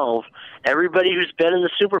 2012, everybody who's been in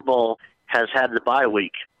the Super Bowl has had the bye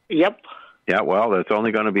week. Yep. Yeah, well, that's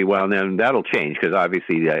only going to be then that'll change because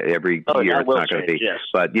obviously every year it's not going to be. Yes.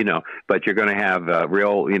 But but you're going to have a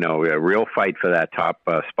real fight for that top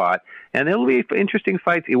spot, and it'll be interesting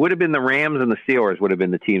fights. It would have been the Rams and the Steelers would have been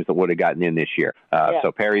the teams that would have gotten in this year.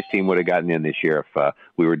 So Perry's team would have gotten in this year if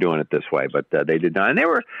we were doing it this way, but they did not. And they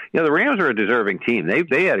were, the Rams are a deserving team.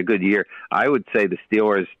 They had a good year. I would say the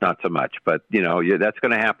Steelers not so much, but that's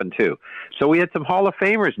going to happen too. So we had some Hall of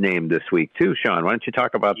Famers named this week too. Sean, why don't you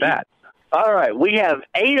talk about that? All right, we have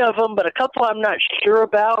 8 of them, but a couple I'm not sure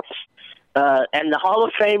about. And the Hall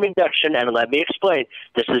of Fame induction, and let me explain,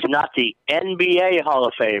 this is not the NBA Hall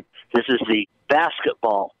of Fame. This is the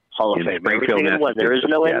Basketball Hall of Fame. Everything in one. There is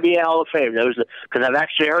no NBA Hall of Fame. Because I've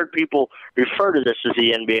actually heard people refer to this as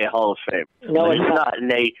the NBA Hall of Fame. No, it's not. And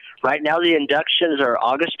right now the inductions are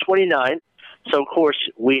August 29th So, of course,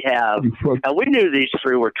 we have, and we knew these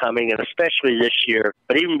three were coming, and especially this year,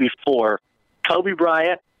 but even before, Kobe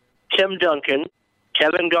Bryant, Tim Duncan,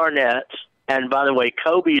 Kevin Garnett, and by the way,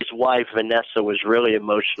 Kobe's wife, Vanessa, was really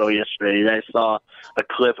emotional yesterday. I saw a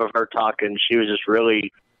clip of her talking. She was just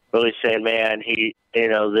really, really saying, man,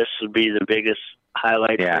 this would be the biggest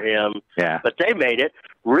highlight for him. Yeah. But they made it.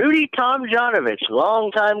 Rudy Tomjanovich,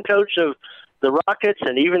 longtime coach of the Rockets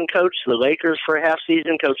and even coached the Lakers for a half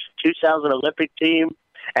season, coached the 2000 Olympic team.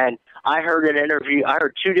 And I heard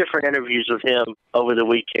two different interviews with him over the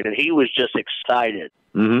weekend, and he was just excited.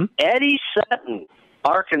 Mm-hmm. Eddie Sutton,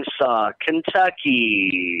 Arkansas,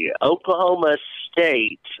 Kentucky, Oklahoma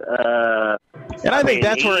State. And I think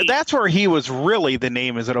that's where he was really the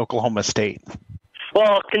name is at Oklahoma State.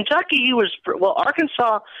 Well, Kentucky,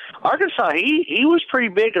 Arkansas, he was pretty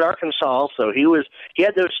big at Arkansas also. He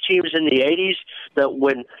had those teams in the 80s that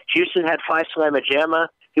when Houston had Phi Slama Jama,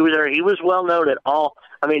 he was there. He was well known at all.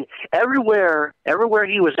 I mean, everywhere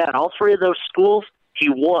he was at, all three of those schools, he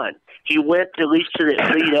won. He went at least to the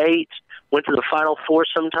Elite Eight, went to the Final Four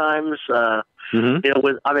sometimes. All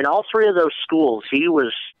three of those schools, he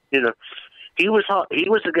was a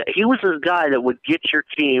guy that would get your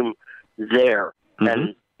team there. Mm-hmm.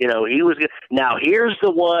 And, he was good. Now, here's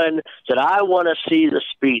the one that I want to see the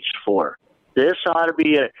speech for. This ought to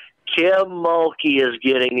be Kim Mulkey is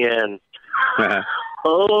getting in.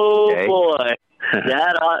 Oh, okay. Boy.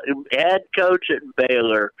 That head coach at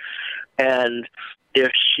Baylor. And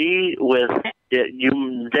if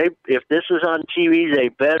if this is on TV, they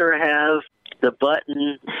better have the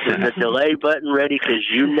button, the delay button ready, because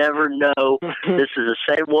you never know. This is the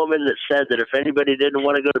same woman that said that if anybody didn't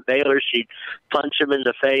want to go to Baylor, she'd punch him in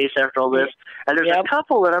the face after all this. And there's a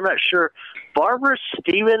couple that I'm not sure. Barbara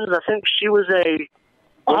Stevens, I think she was a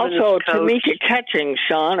also Tamika Catchings,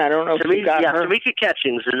 Sean. I don't know if you got her. Tamika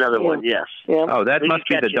Catchings is another one, yes. Yeah. Oh, that must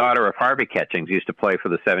be the daughter of Harvey Catchings, used to play for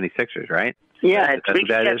the 76ers, right? Yeah, Tamika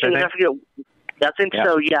Catchings, I forget. I think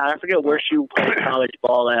so, yeah. I forget where she played college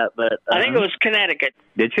ball at, but... I think it was Connecticut.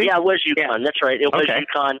 Did she? Yeah, it was UConn. Yeah. That's right. It was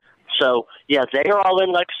UConn. So, yeah, they are all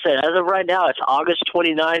in, like I said. As of right now, it's August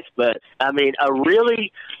 29th, but, I mean, a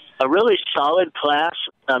really solid class.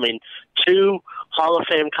 I mean, 2 Hall of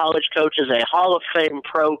Fame college coaches, a Hall of Fame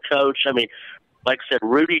pro coach. I mean, like I said,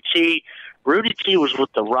 Rudy T. Rudy T was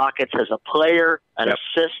with the Rockets as a player, an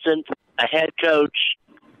assistant, a head coach.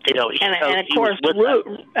 And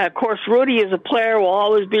of course, Rudy as a player will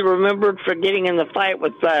always be remembered for getting in the fight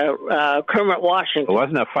with Kermit Washington. It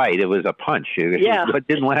wasn't a fight; it was a punch. It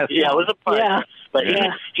didn't last. Yeah, it was a punch. Yeah. But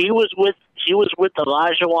he was with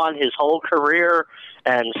Olajuwon his whole career,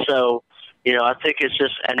 and so I think it's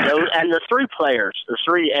just and the 3 players, the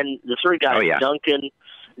three guys,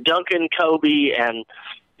 Duncan, Kobe, and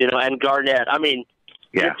and Garnett. I mean,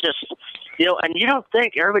 it's just. And you don't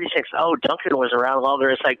think, everybody thinks, oh, Duncan was around longer.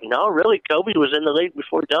 It's like, no, really, Kobe was in the league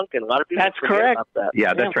before Duncan. A lot of people forget about that.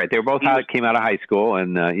 Yeah, that's right. They were both came out of high school,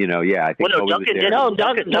 and, I think Duncan did.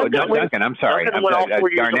 Duncan, I'm sorry. Duncan went all 4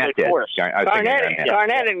 years Garnett did.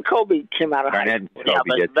 Garnett and Kobe came out of high school.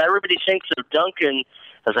 But everybody thinks of Duncan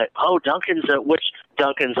as like, oh,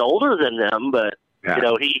 Duncan's older than them, but...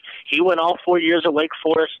 Yeah. He went all 4 years at Wake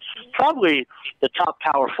Forest, probably the top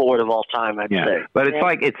power forward of all time, I'd say. But it's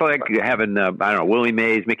like having Willie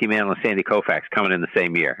Mays, Mickey Mantle, and Sandy Koufax coming in the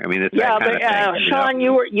same year. I mean, it's that kind of thing. Sean,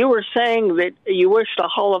 you were saying that you wish the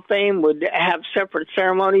Hall of Fame would have separate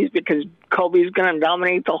ceremonies because Kobe's going to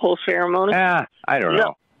dominate the whole ceremony. Yeah, I don't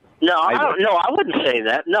know. No, I wouldn't say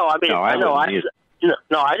that. No, I mean, I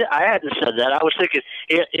hadn't said that. I was thinking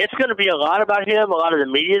it's going to be a lot about him. A lot of the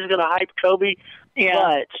media is going to hype Kobe. Yeah.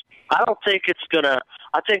 But I don't think it's going to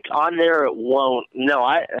 – I think on there it won't. No,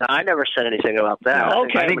 I never said anything about that. No,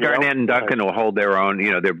 I think Garnett and Duncan will hold their own.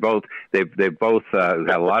 They've both had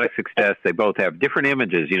a lot of success. They both have different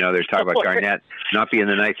images. They're talking about Garnett not being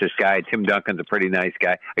the nicest guy. Tim Duncan's a pretty nice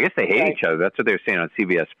guy. I guess they hate each other. That's what they're saying on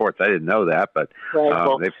CBS Sports. I didn't know that, but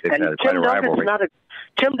they've had quite a rivalry.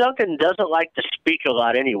 Tim Duncan doesn't like to speak a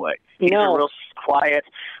lot anyway. He's real quiet.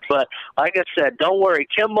 But like I said, don't worry.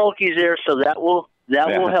 Kim Mulkey's there, so that will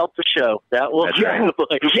help the show. That will. Right.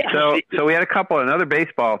 So we had another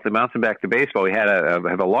baseball. To bouncing back to baseball, we had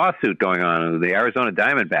have a lawsuit going on with the Arizona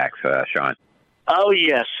Diamondbacks, Sean. Oh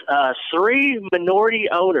yes, 3 minority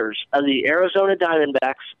owners of the Arizona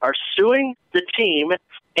Diamondbacks are suing the team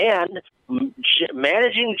and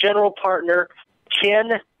managing general partner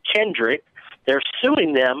Ken Kendrick. They're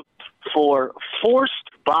suing them for forced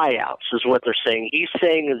buyouts, is what they're saying. He's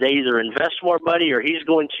saying they either invest more money or he's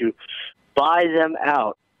going to buy them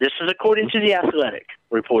out. This is according to The Athletic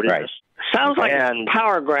reporting this. Sounds like a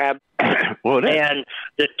power grab. Well, it is. And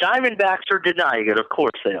the Diamondbacks are denying it. Of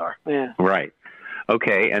course they are. Yeah. Right.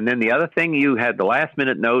 Okay, and then the other thing you had, the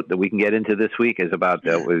last-minute note that we can get into this week is about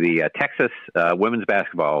the Texas women's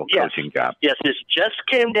basketball coaching job. Yes, this just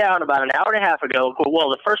came down about an hour and a half ago. Well,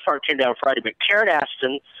 the first part came down Friday, but Karen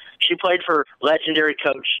Aston, she played for legendary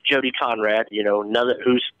coach Jody Conrad,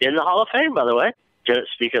 who's in the Hall of Fame, by the way.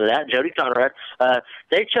 Speaking of that, Jody Conrad,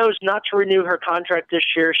 they chose not to renew her contract this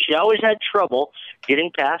year. She always had trouble getting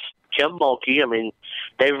past Kim Mulkey. I mean,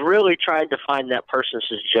 they've really tried to find that person,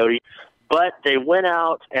 says Jody. But they went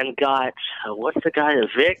out and got, what's the guy,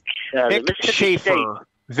 Vic Schaefer.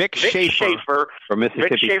 Vic Schaefer from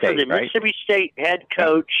Mississippi State, the Mississippi State head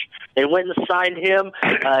coach. They went and signed him.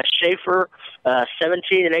 Schaefer,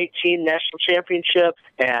 17 and 18 national championship,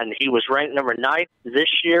 and he was ranked number 9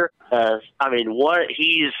 this year.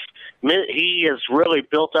 He has really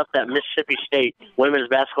built up that Mississippi State women's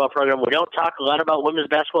basketball program. We don't talk a lot about women's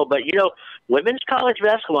basketball, but women's college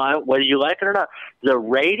basketball, whether you like it or not, the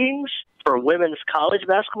ratings for women's college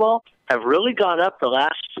basketball have really gone up the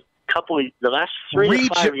last 3 to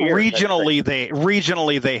 5 years.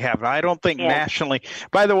 Regionally they have. I don't think nationally.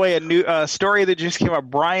 By the way, a new story that just came up: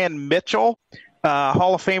 Brian Mitchell,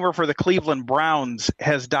 Hall of Famer for the Cleveland Browns,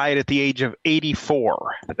 has died at the age of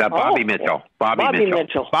 84. Is that Bobby Mitchell?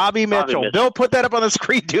 Bobby Mitchell. Bill, put that up on the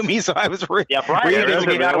screen to me, so I was reading.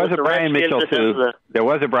 There was a Brian Mitchell too. There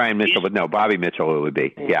was a Brian Mitchell, but no, Bobby Mitchell it would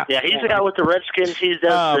be. Yeah. Yeah, he's the guy with the Redskins. He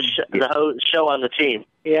does the show on the team.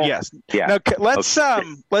 Yeah. Yes. Yeah. Now,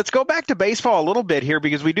 let's go back to baseball a little bit here,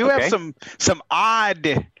 because we do have some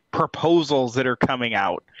odd proposals that are coming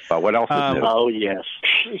out. What else is new? Oh, yes.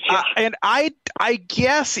 And I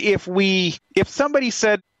guess if somebody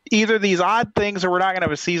said either these odd things or we're not going to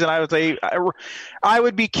have a season, I would say I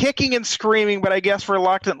would be kicking and screaming, but I guess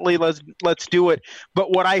reluctantly let's do it.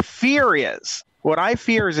 But what I fear is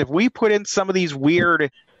if we put in some of these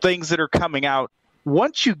weird things that are coming out,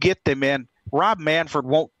 once you get them in, Rob Manfred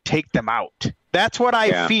won't take them out. That's what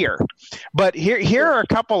I fear. But here are a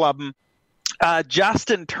couple of them.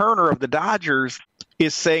 Justin Turner of the Dodgers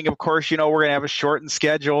is saying, of course, we're going to have a shortened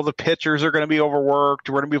schedule. The pitchers are going to be overworked.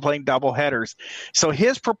 We're going to be playing double headers. So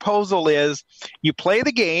his proposal is you play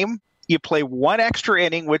the game, you play one extra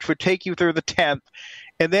inning, which would take you through the 10th,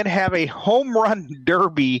 and then have a home run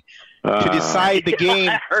derby to decide the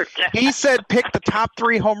game. He said pick the top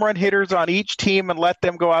 3 home run hitters on each team and let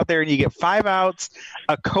them go out there, and you get 5 outs.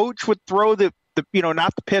 A coach would throw the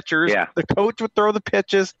not the pitchers. Yeah. The coach would throw the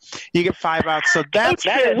pitches. You get 5 outs. So that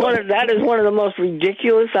is one of the most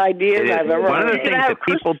ridiculous ideas I've ever heard. One of the things that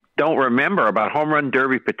people don't remember about home run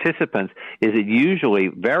derby participants is it usually,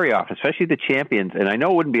 very often, especially the champions, and I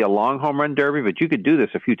know it wouldn't be a long home run derby, but you could do this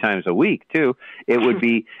a few times a week too. It would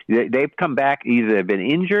be they've come back, either they've been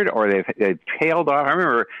injured or they've tailed off. I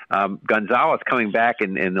remember Gonzalez coming back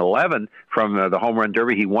in 11 from the home run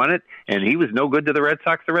derby. He won it, and he was no good to the Red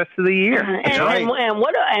Sox the rest of the year. And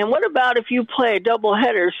what about if you play a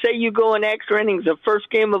doubleheader? Say you go in extra innings, the first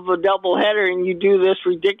game of a doubleheader, and you do this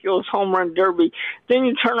ridiculous home run derby. Then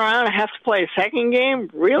you turn around and have to play a second game?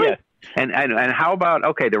 Really? Yeah. And how about,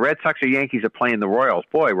 the Red Sox or Yankees are playing the Royals.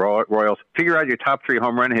 Boy, Royals, figure out your top 3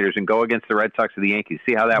 home run hitters and go against the Red Sox or the Yankees.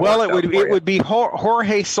 See how that works out. Well, it would be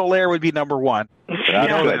Jorge Soler would be number 1. But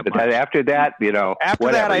after that,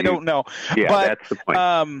 After that, I don't know. Yeah, but, that's the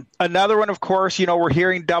point. Another one, of course, we're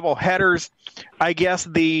hearing double headers. I guess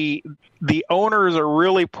the owners are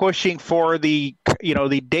really pushing for the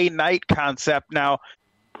day-night concept now.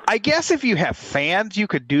 I guess if you have fans, you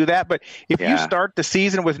could do that. But if you start the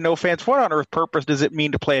season with no fans, what on earth purpose does it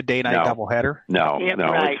mean to play a day-night doubleheader? No,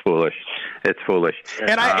 it's foolish. It's foolish.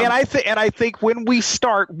 And I think when we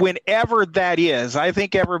start, whenever that is, I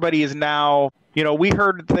think everybody is now. We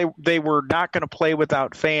heard they were not going to play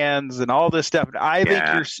without fans and all this stuff. I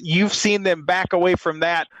think you've seen them back away from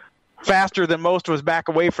that faster than most of us back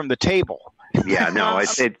away from the table. Yeah, no,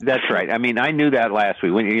 that's right. I mean, I knew that last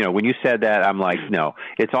week. When you said that, I'm like, no,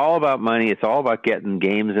 it's all about money. It's all about getting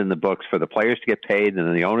games in the books for the players to get paid and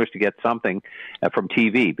then the owners to get something from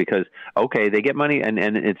TV because, they get money and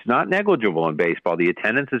it's not negligible in baseball. The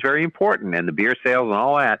attendance is very important and the beer sales and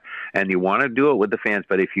all that, and you want to do it with the fans.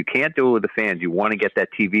 But if you can't do it with the fans, you want to get that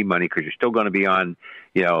TV money because you're still going to be on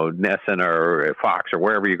NESN or Fox or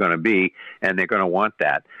wherever you're going to be, and they're going to want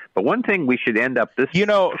that. But one thing we should end up this.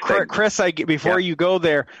 Chris, before you go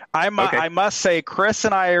there, I must say, Chris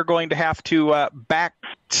and I are going to have to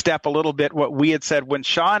backstep a little bit what we had said when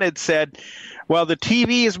Sean had said, well, the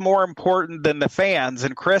TV is more important than the fans.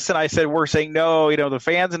 And Chris and I said, we're saying, no, the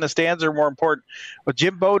fans in the stands are more important. Well,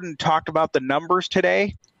 Jim Bowden talked about the numbers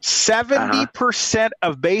today. 70%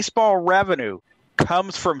 of baseball revenue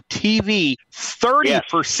comes from TV,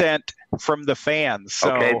 30% from the fans.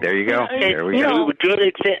 So, okay, there you go. There we go.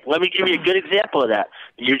 Let me give you a good example of that.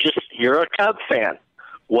 You're a Cub fan.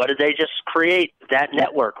 What did they just create? That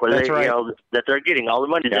network where that they're getting all the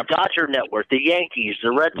money. Yep. The Dodger network, the Yankees,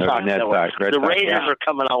 the Red Sox network. The Raiders are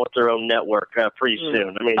coming on with their own network pretty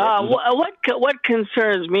soon. I mean, what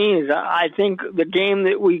concerns me is I think the game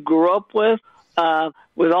that we grew up with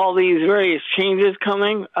all these various changes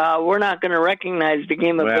coming, we're not going to recognize the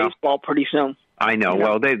game of baseball pretty soon. I know.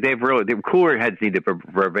 Well, the cooler heads need to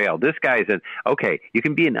prevail. This guy said, okay, you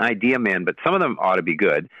can be an idea man, but some of them ought to be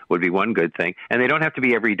good, would be one good thing, and they don't have to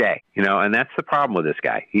be every day, and that's the problem with this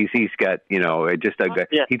guy. He's got, he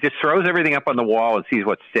just throws everything up on the wall and sees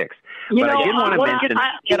what sticks. But I did want to mention,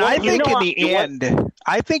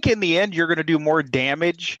 I think in the end, you're going to do more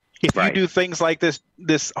damage. If you do things like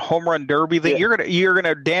this home run derby thing, you're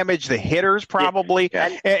gonna damage the hitters probably,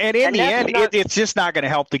 and in the end, it's just not going to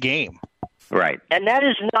help the game. Right. And that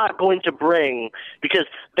is not going to bring, because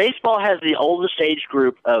baseball has the oldest age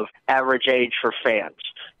group of average age for fans.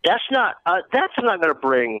 That's not going to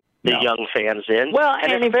bring the young fans in. Well,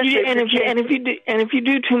 if you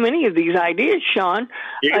do too many of these ideas, Sean,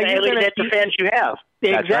 you're going to alienate the fans you have.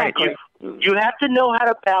 Exactly. Right. You have to know how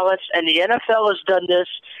to balance, and the NFL has done this,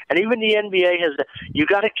 and even the NBA has. You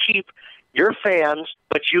got to keep your fans,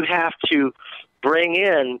 but you have to bring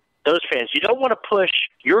in those fans. You don't want to push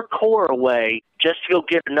your core away just to go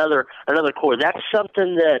get another core. That's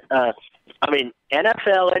something that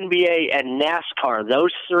NFL, NBA, and NASCAR,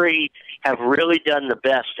 those three have really done the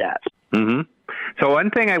best at. Mm-hmm. So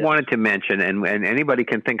one thing I wanted to mention, and anybody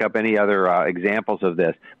can think up any other examples of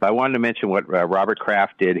this, but I wanted to mention what Robert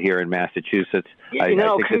Kraft did here in Massachusetts.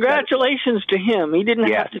 Congratulations to him. He didn't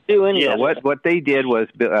have to do anything. What they did was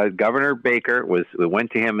Governor Baker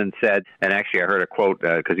went to him and said, and actually I heard a quote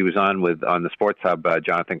because he was on the Sports Hub,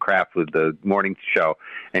 Jonathan Kraft with the morning show,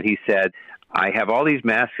 and he said, I have all these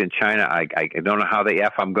masks in China. I don't know how the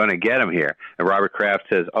F I'm going to get them here. And Robert Kraft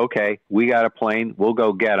says, okay, we got a plane. We'll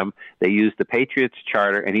go get them. They used the Patriots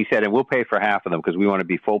charter. And he said, and we'll pay for half of them because we want to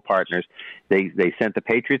be full partners. They sent the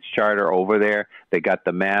Patriots charter over there. They got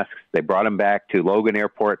the masks. They brought them back to Logan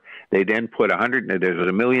Airport. They then put there was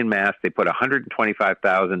 1 million masks. They put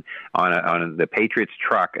 125,000 on the Patriots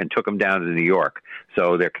truck and took them down to New York.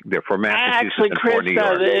 So they're for Massachusetts and for New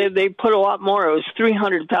York. They put a lot more. It was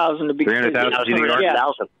 300,000 to be 300,000 to New York?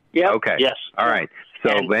 Yeah. Okay. Yes. All right. So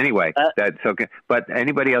anyway, that's okay. But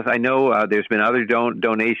anybody else? I know there's been other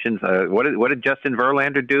donations. What did Justin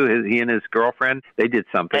Verlander do? He and his girlfriend, they did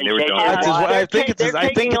something. They were donating. I think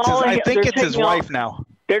it's his wife now.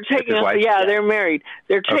 They're taking. They're married.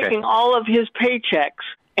 They're taking all of his paychecks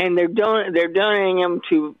and they're donating them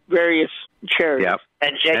to various charities. Yep.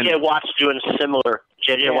 And J.J. Watt's doing similar.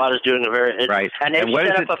 J.J. Watt is doing a very right. And they've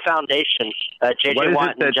set up a foundation. J.J.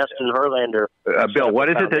 Watt and Justin Verlander. Bill, what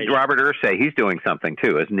is it that Robert Irsay? He's doing something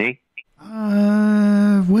too, isn't he?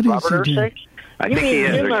 What is Robert Irsay? I think he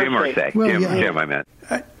is. Or Jim Irsay. Well, Jim, I meant.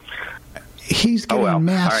 He's getting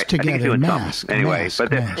masks together. I think he's doing something. Anyway,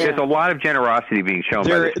 there's a lot of generosity being shown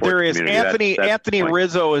by the sports community. Anthony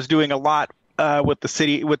Rizzo is doing a lot with the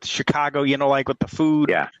city, with Chicago, like with the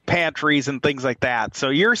food pantries and things like that. So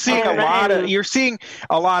you're seeing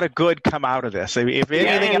a lot of good come out of this. If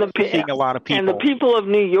anything, you're seeing a lot of people. And the people of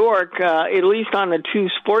New York, at least on the two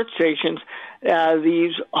sports stations,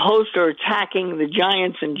 these hosts are attacking the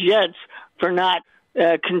Giants and Jets for not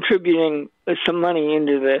contributing some money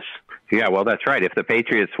into this. Yeah, well, that's right. If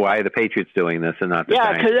why are the Patriots doing this and not the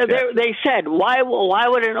Giants? Yeah, because they said, why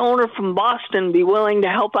would an owner from Boston be willing to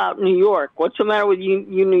help out New York? What's the matter with you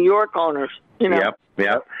New York owners? Yep.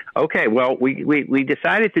 Okay, well, we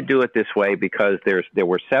decided to do it this way because there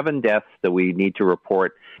were 7 deaths that we need to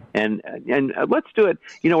report. And let's do it.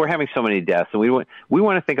 We're having so many deaths, and we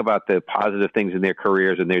want to think about the positive things in their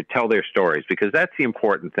careers and tell their stories, because that's the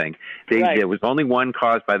important thing. There was only one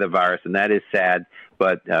caused by the virus, and that is sad.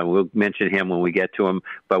 But we'll mention him when we get to him.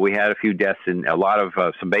 But we had a few deaths in a lot of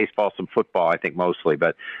some baseball, some football, I think mostly.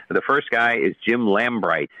 But the first guy is Jim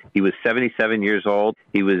Lambright. He was 77 years old.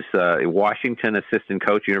 He was a Washington assistant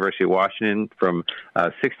coach, University of Washington, from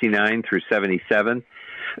 69 through 77.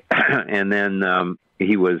 and then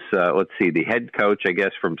he was, the head coach, I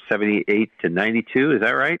guess, from 78 to 92. Is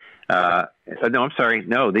that right? No, I'm sorry.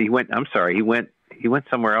 No, he went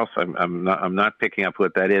somewhere else. I'm not picking up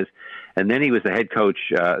what that is. And then he was the head coach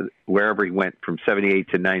wherever he went from 78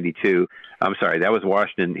 to 92. I'm sorry, that was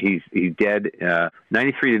Washington. He's dead.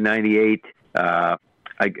 93 to 98.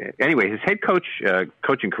 Anyway, his head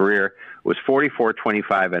coaching career was 44,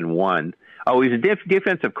 25, and 1. Oh, he's a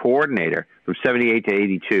defensive coordinator from 78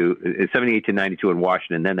 to 92 in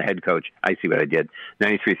Washington, then the head coach. I see what I did.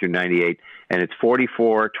 93 through 98, and it's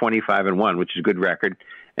 44, 25, and 1, which is a good record.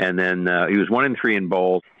 And then he was 1-3 in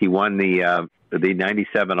bowls. He won the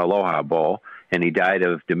 97 Aloha Bowl, and he died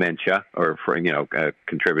of dementia or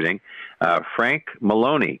contributing. Frank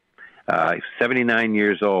Maloney, 79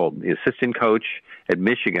 years old, the assistant coach at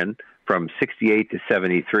Michigan from 68 to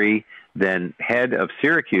 73, then head of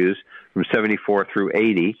Syracuse from 74 through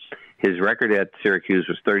 80. His record at Syracuse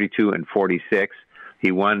was 32 and 46.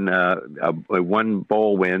 He won one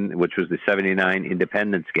bowl win, which was the 79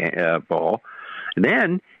 Independence Bowl. And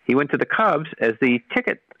then he went to the Cubs as the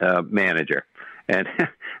ticket manager. And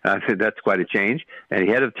that's quite a change. And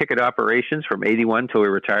he head of ticket operations from 81 till he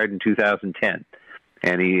retired in 2010.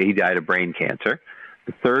 And he died of brain cancer.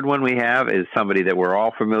 The third one we have is somebody that we're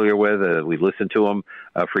all familiar with. We've listened to him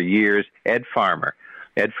for years, Ed Farmer.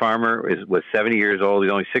 Ed Farmer was 70 years old.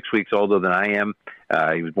 He's only 6 weeks older than I am.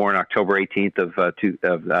 He was born October 18th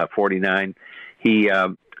of 49. He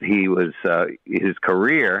was his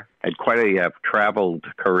career had quite a traveled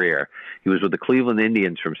career. He was with the Cleveland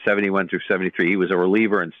Indians from 71 through 73. He was a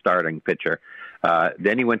reliever and starting pitcher.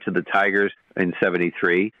 Then he went to the Tigers in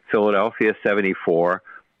 73, Philadelphia 74,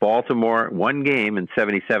 Baltimore, one game in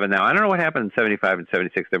 77. Now, I don't know what happened in 75 and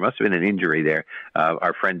 76. There must have been an injury there.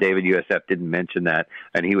 Our friend David USF didn't mention that.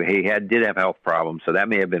 And he did have health problems, so that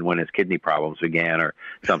may have been when his kidney problems began or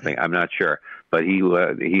something. I'm not sure. But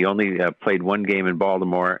he only played one game in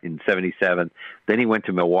Baltimore in 77. Then he went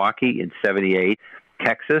to Milwaukee in 78,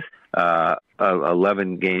 Texas,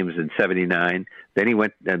 11 games in 79. Then he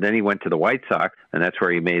went to the White Sox, and that's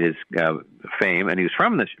where he made his fame. And he was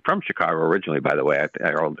from Chicago originally, by the way.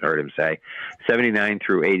 I heard him say 79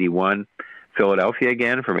 through 81. Philadelphia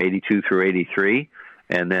again from 82 through 83,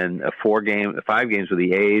 and then 5 games with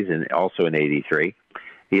the A's, and also in 83.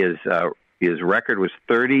 His record was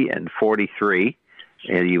 30 and 43,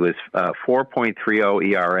 and he was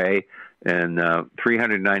 4.30 ERA and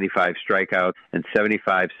 395 strikeouts and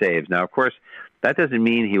 75 saves. Now, of course, that doesn't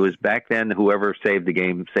mean he was back then. Whoever saved the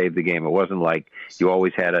game. It wasn't like you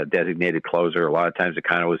always had a designated closer. A lot of times it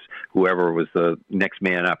kind of was whoever was the next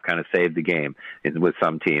man up kind of saved the game with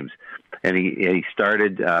some teams. And he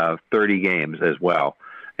started 30 games as well.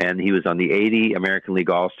 And he was on the 80 American League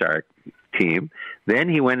All-Star team. Then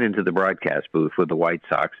he went into the broadcast booth with the White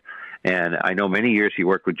Sox. And I know many years he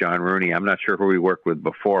worked with John Rooney. I'm not sure who he worked with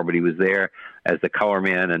before, but he was there as the color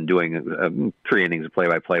man and doing 3 innings of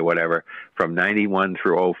play-by-play, whatever, from 91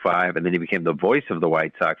 through 05. And then he became the voice of the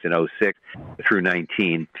White Sox in 06 through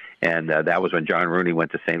 19. And that was when John Rooney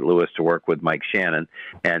went to St. Louis to work with Mike Shannon.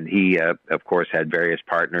 And he, of course, had various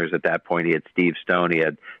partners at that point. He had Steve Stone. He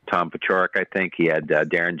had Tom Paciorek, I think. He had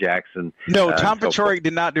Darren Jackson. No, Tom Paciorek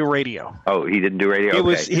did not do radio. Oh, he didn't do radio? It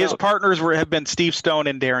was his partners have been Steve Stone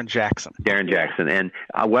and Darren Jackson. And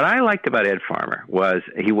what I liked about Ed Farmer was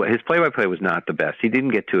his play-by-play was not the best. He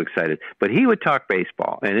didn't get too excited, but he would talk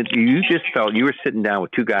baseball. And you just felt you were sitting down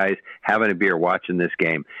with two guys having a beer watching this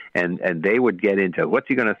game, and they would get into what's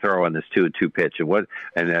he going to throw on this 2-2 pitch,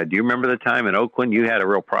 and do you remember the time in Oakland you had a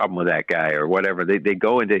real problem with that guy or whatever? They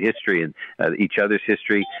go into history and each other's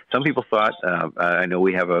history. Some people thought, I know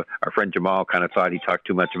we have our friend Jamal kind of thought he talked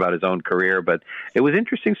too much about his own career, but it was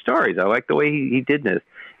interesting stories. I like the way he did this.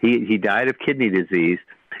 He died of kidney disease,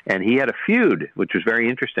 and he had a feud, which was very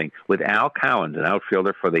interesting, with Al Cowens, an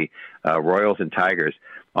outfielder for the Royals and Tigers.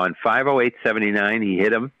 On 5/08/79, he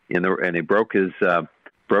hit him and he broke his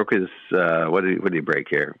what did he break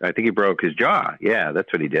here? I think he broke his jaw. Yeah,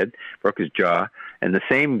 that's what he did. Broke his jaw. And the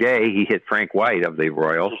same day, he hit Frank White of the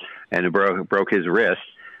Royals and broke his wrist.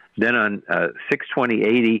 Then on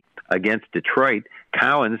 6/20/80 against Detroit,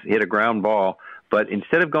 Cowens hit a ground ball, but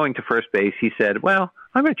instead of going to first base, he said, "Well,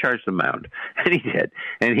 I'm going to charge the mound." And he did.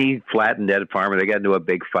 And he flattened Ed Farmer. They got into a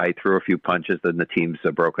big fight, threw a few punches, then the teams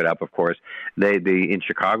broke it up, of course. In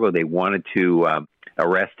Chicago, they wanted to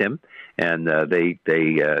arrest him, and they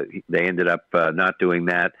ended up not doing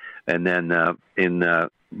that. And then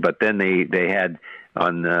but then they had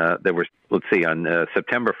there was, let's see, on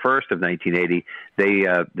September 1st of 1980, they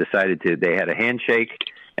they had a handshake,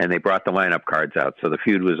 and they brought the lineup cards out. So the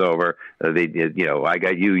feud was over. They did, I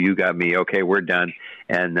got you, you got me. Okay, we're done.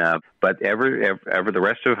 And but ever the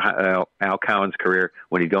rest of Al Cowan's career,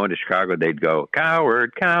 when he'd go into Chicago, they'd go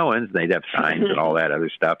Coward Cowans. And they'd have signs and all that other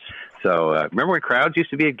stuff. So remember when crowds used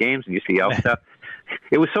to be at games and used to yell stuff?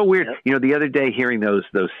 It was so weird. The other day hearing those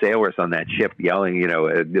sailors on that ship yelling,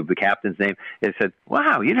 the captain's name, it said,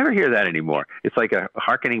 wow, you never hear that anymore. It's like a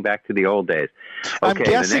hearkening back to the old days. Okay, I'm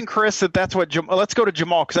guessing, Chris, that's what let's go to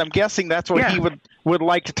Jamal, because I'm guessing that's what he would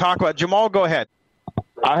like to talk about. Jamal, go ahead.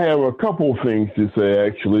 I have a couple of things to say,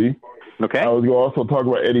 actually. Okay. I was going to also talk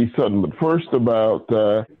about Eddie Sutton, but first about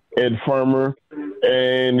Ed Farmer.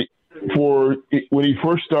 And when he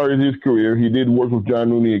first started his career, he did work with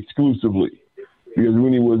John Rooney exclusively, because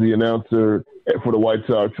Rooney was the announcer for the White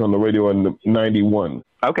Sox on the radio in '91.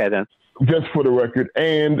 Okay, then. Just for the record.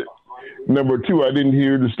 And number two, I didn't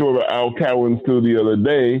hear the story about Al Cowan till the other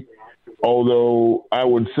day, although I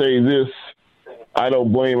would say this, I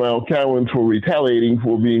don't blame Al Cowan for retaliating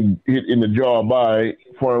for being hit in the jaw by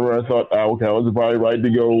Farmer. I thought Al Cowan was probably right to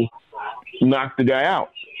go knock the guy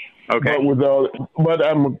out. Okay. But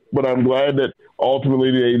I'm glad that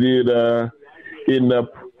ultimately they did end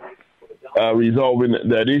up resolving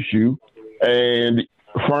that issue. And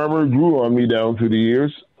Farmer grew on me down through the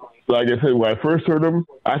years. Like I said, when I first heard him,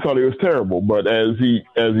 I thought he was terrible. But as the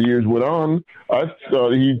years went on, I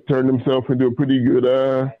thought he turned himself into a pretty good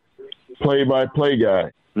play-by-play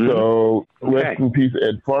guy. Mm-hmm. So rest in peace,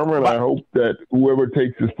 Ed Farmer, and I hope that whoever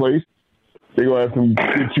takes his place, they're going to have some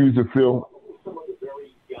good shoes to fill.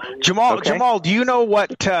 Jamal, do you know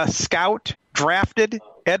what scout drafted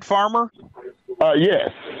Ed Farmer?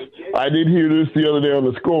 Yes. I did hear this the other day on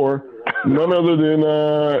the Score. None other than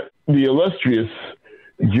the illustrious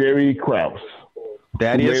Jerry Krause.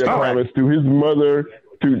 That is correct. Made a promise to his mother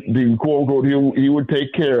to quote-unquote, he would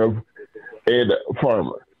take care of Ed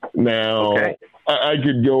Farmer. Now, I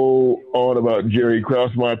could go on about Jerry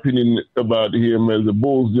Krause, my opinion about him as a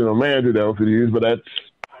Bulls general manager down through the years, but that's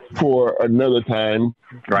for another time.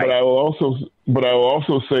 Right. But I will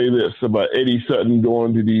also say this about Eddie Sutton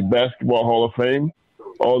going to the Basketball Hall of Fame.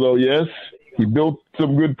 Although, yes, he built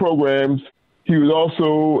some good programs, he was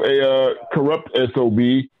also a corrupt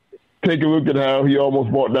SOB. Take a look at how he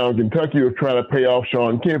almost brought down Kentucky with trying to pay off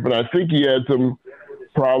Sean Kemp, and I think he had some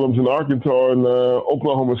problems in Arkansas and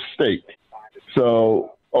Oklahoma State.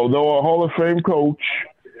 So, although a Hall of Fame coach,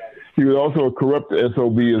 he was also a corrupt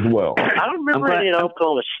SOB as well. I don't remember any in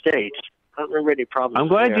Oklahoma State. I don't remember any problems. I'm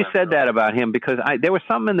glad there. you said that about him, because there was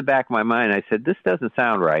something in the back of my mind. I said, this doesn't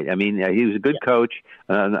sound right. I mean, he was a good coach,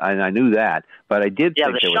 and I knew that, but I did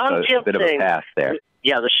think there was a bit of a past there.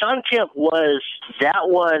 Yeah, the Sean Kemp was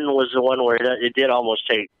the one where it did almost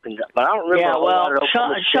take, but I don't remember. Yeah, well,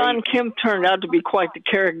 Sean Kemp turned out to be quite the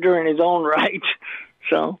character in his own right.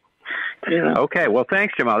 So, Okay, well,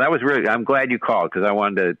 thanks, Jamal. That was really. I'm glad you called, because I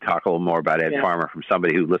wanted to talk a little more about Ed Farmer from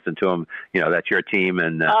somebody who listened to him. That's your team,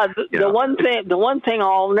 and the one thing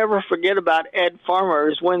I'll never forget about Ed Farmer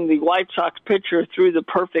is when the White Sox pitcher threw the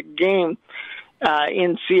perfect game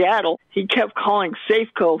in Seattle. He kept calling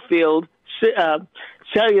Safeco Field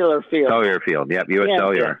Cellular Field. Cellular Field, yep, U.S.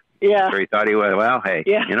 Cellular. Yeah. So he thought he was, well, hey,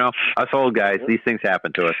 us old guys, these things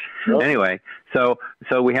happen to us. Yep. Anyway, so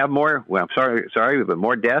we have more, well, I'm sorry, but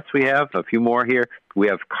more deaths we have, a few more here. We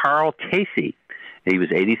have Carl Tacey. He was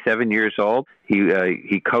 87 years old.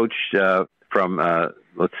 He coached from,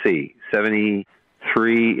 let's see, 73.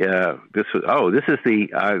 This is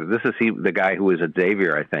the guy who was at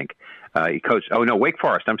Xavier, I think. He coached, Wake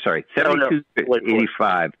Forest, I'm sorry, 72 to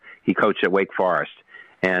 85. He coached at Wake Forest.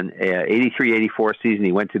 And 83-84 season,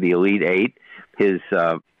 he went to the Elite Eight. He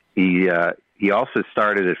also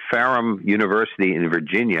started at Ferrum University in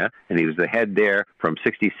Virginia, and he was the head there from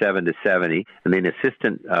 67 to 70, and then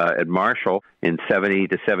assistant at Marshall in 70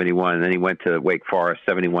 to 71. And then he went to Wake Forest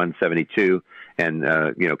 71, 72, and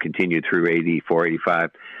continued through 84,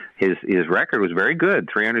 85. His record was very good,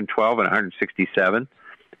 312 and 167,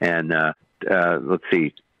 and let's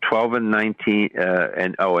see. 12 and 19,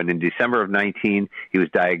 and in December of 19, he was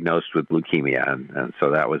diagnosed with leukemia, and so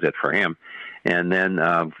that was it for him. And then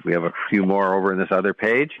we have a few more over in this other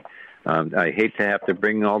page. I hate to have to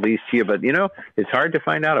bring all these to you, but, it's hard to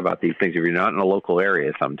find out about these things if you're not in a local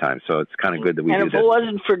area sometimes, so it's kind of good that we do this. And if it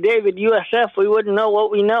wasn't for David USF, we wouldn't know what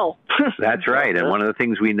we know. That's right, and one of the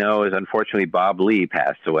things we know is, unfortunately, Bob Lee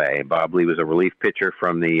passed away. Bob Lee was a relief pitcher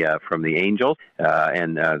from the Angels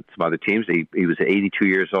and some other teams. He was 82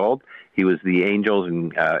 years old. He was the Angels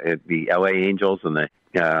and the L.A. Angels and the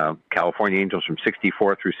California Angels from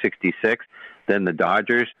 64 through 66. Then the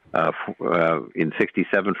Dodgers in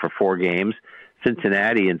 67 for 4 games.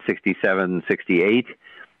 Cincinnati in 67, 68.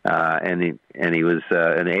 And he was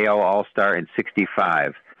an AL All-Star in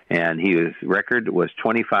 65. And his record was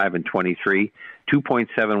 25 and 23,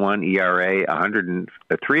 2.71 ERA,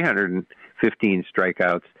 315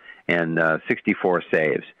 strikeouts, and 64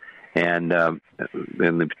 saves. And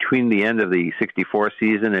between the end of the 64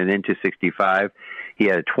 season and into 65, he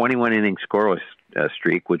had a 21-inning scoreless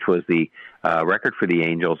streak, which was the record for the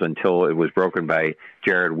Angels until it was broken by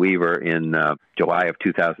Jared Weaver in July of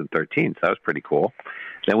 2013. So that was pretty cool.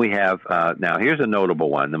 Then we have, now here's a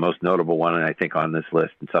notable one, the most notable one, I think, on this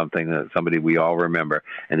list, and somebody we all remember,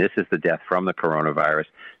 and this is the death from the coronavirus.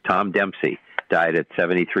 Tom Dempsey died at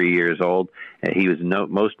 73 years old. He was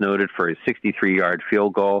most noted for his 63-yard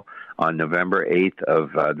field goal on November 8th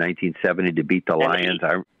of 1970 to beat the Lions.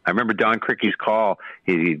 I remember Don Criquy's call.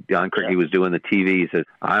 Don Criqui was doing the TV. He said,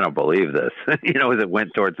 "I don't believe this," as it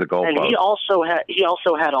went towards the goalpost. And he also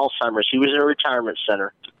had Alzheimer's. He was in a retirement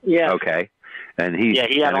center. Yeah. Okay. And he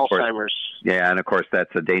had Alzheimer's. And of course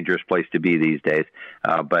that's a dangerous place to be these days.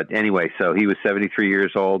 But anyway, so he was 73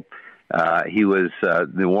 years old. He was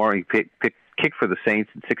the Warren kicked for the Saints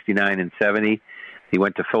in 69 and 70. He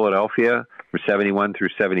went to Philadelphia from 71 through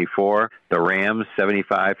 74, the Rams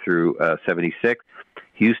 75 through 76,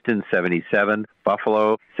 Houston 77,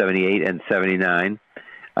 Buffalo 78 and 79,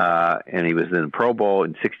 and he was in the Pro Bowl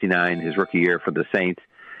in 69, his rookie year for the Saints.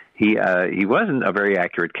 He wasn't a very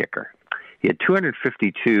accurate kicker. He had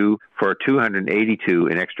 252 for 282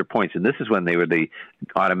 in extra points, and this is when they were the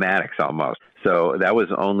automatics almost. So that was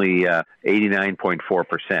only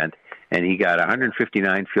 89.4%, and he got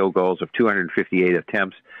 159 field goals of 258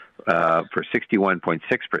 attempts for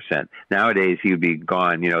 61.6%. Nowadays, he would be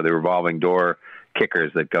gone, the revolving door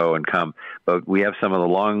kickers that go and come. But we have some of the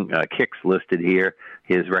long kicks listed here.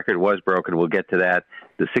 His record was broken. We'll get to that.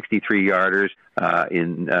 The 63-yarders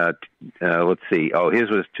let's see. Oh, his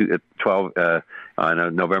was 12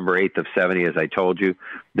 on November 8th of 70, as I told you.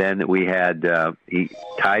 Then we had he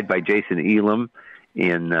tied by Jason Elam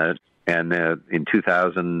in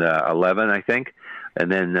 2011, I think.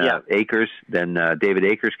 And then Akers. Then David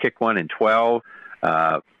Akers kicked one in 12.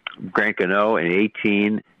 Grant Gano in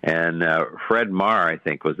 18, and Fred Marr, I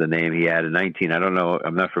think, was the name he had in 19. I don't know.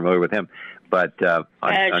 I'm not familiar with him. But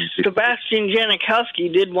Sebastian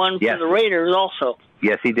Janikowski did one for the Raiders also.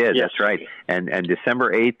 Yes, he did. Yes. That's right. And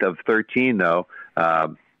December 8th of 13, though,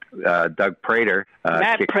 Doug Prater.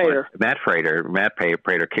 Matt Prater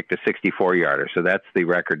kicked a 64-yarder. So that's the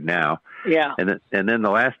record now. Yeah. And then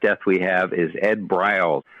the last death we have is Ed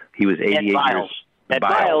Briles. He was 88 years.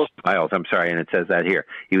 Biles, I'm sorry, and it says that here.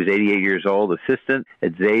 He was 88 years old, assistant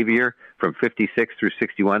at Xavier from 56 through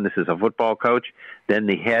 61. This is a football coach. Then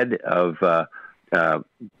the head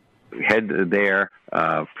there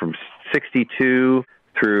from 62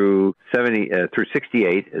 through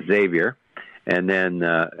 68 at Xavier, and then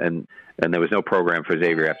and there was no program for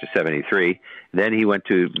Xavier after 73. Then he went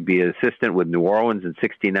to be an assistant with New Orleans in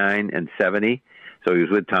 69 and 70. So he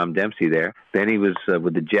was with Tom Dempsey there. Then he was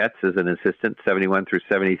with the Jets as an assistant, 71 through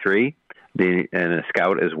 73, and a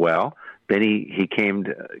scout as well. Then he came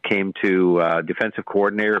to defensive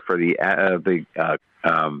coordinator for the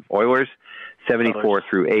Oilers, 74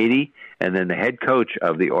 through 80, and then the head coach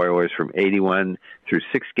of the Oilers from 81 through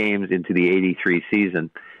 6 games into the 83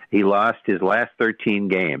 season. He lost his last 13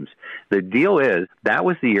 games. The deal is that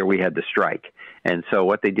was the year we had the strike. And so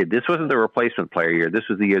what they did, this wasn't the replacement player year. This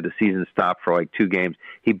was the year the season stopped for like 2 games.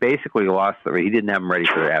 He basically he didn't have him ready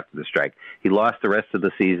for after the strike. He lost the rest of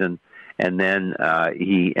the season, and then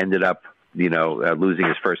he ended up, losing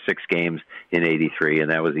his first 6 games in 83, and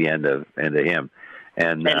that was the end of him.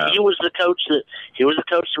 And he was the coach that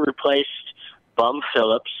replaced Bum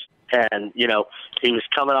Phillips. And, he was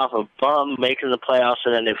coming off of Bum making the playoffs,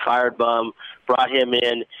 and then they fired Bum, brought him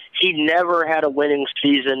in. He never had a winning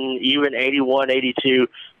season, even 81, 82,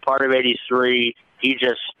 part of 83. He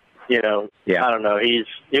just, I don't know. It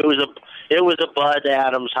was a Bud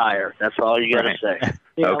Adams hire. That's all you got to say.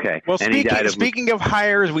 Okay. Well, speaking of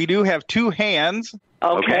hires, we do have 2 hands.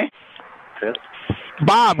 Okay.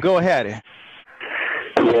 Bob, go ahead.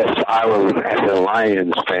 Yes, as a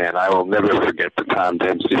Lions fan, I will never forget the Tom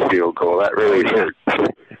Dempsey field goal. That really hurt.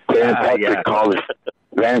 Van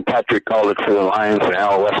Patrick called it for the Lions, and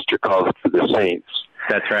Al Lester called it for the Saints.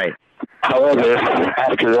 That's right. However,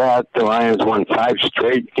 after that, the Lions won 5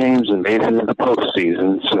 straight games and made it into the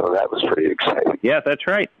postseason, so that was pretty exciting. Yeah, that's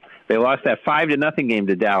right. They lost that 5-0 game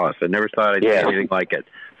to Dallas. I never thought I'd see anything like it.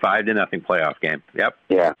 5-0 playoff game. Yep.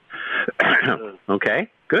 Yeah. Okay.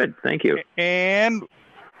 Good. Thank you. And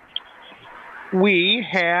we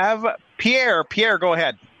have Pierre. Pierre, go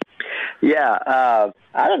ahead. Yeah,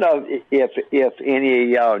 I don't know if any of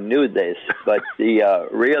y'all knew this, but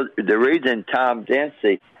the reason Tom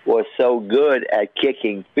Dempsey was so good at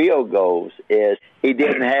kicking field goals is he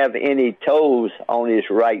didn't have any toes on his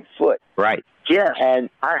right foot. Right. Yes, and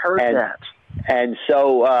I heard that. And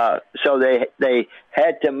so they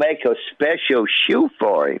had to make a special shoe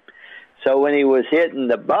for him. So when he was hitting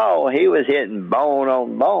the ball, he was hitting bone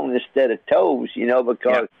on bone instead of toes,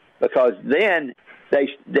 because then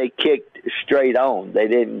they kicked straight on. They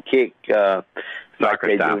didn't kick like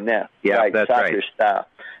they do now. Yeah, right, that's soccer right. style.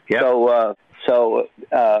 Yep. So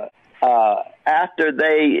after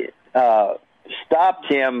they stopped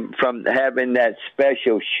him from having that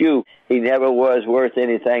special shoe, he never was worth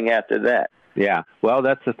anything after that. Yeah, well,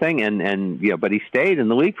 that's the thing, and but he stayed in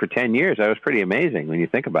the league for 10 years. That was pretty amazing when you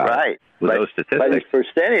think about it. With those statistics. But his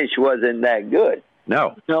percentage wasn't that good.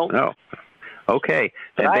 No. Okay,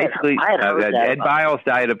 and basically, Ed Biles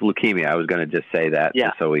died of leukemia. I was going to just say that,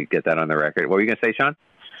 so we get that on the record. What were you going to say, Sean?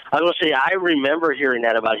 I was going to say, I remember hearing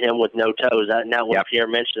that about him with no toes. Now, when Pierre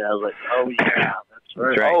mentioned it, I was like, oh, yeah, that's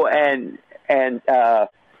right. Oh, and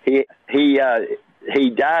he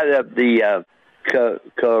died of the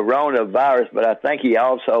coronavirus, but I think he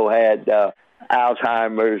also had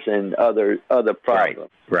Alzheimer's and other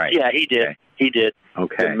problems. Right. Yeah, he did. Okay. He did.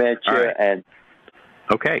 Okay. Dementia and.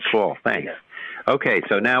 Okay, cool. Thanks. Okay,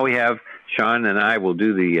 so now we have Sean and I will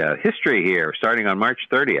do the history here, starting on March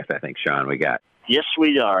 30th, I think, Sean, we got. Yes,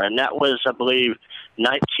 we are. And that was, I believe,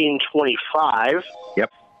 1925.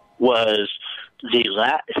 Yep. Was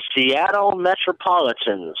the Seattle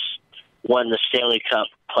Metropolitans won the Stanley Cup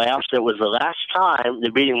playoffs. It was the last time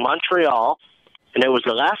they're beating Montreal, and it was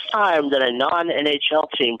the last time that a non-NHL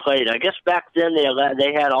team played. I guess back then they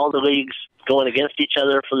had all the leagues going against each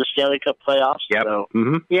other for the Stanley Cup playoffs. Yep. So.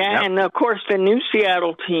 Mm-hmm. Yeah, and of course the new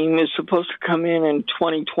Seattle team is supposed to come in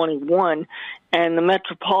 2021, and the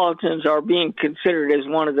Metropolitans are being considered as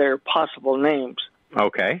one of their possible names.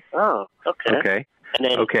 Okay. Oh, okay. Okay. And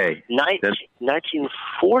then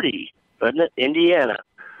 1940, wasn't it? Indiana.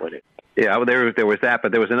 Yeah, well, there was that,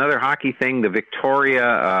 but there was another hockey thing. The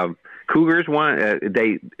Victoria Cougars won.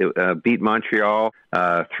 They beat Montreal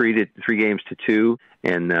 3-2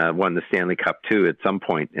 and won the Stanley Cup too at some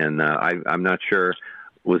point. And I'm not sure.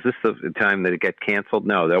 Was this the time that it got canceled?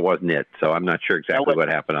 No, that wasn't it. So I'm not sure exactly what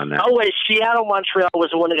happened on that. Oh, wait, Seattle-Montreal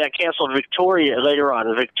was the one that got canceled. Victoria later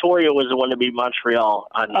on. Victoria was the one to beat Montreal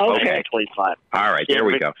on 1925. All right, there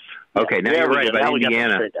we go. Okay, now you're right about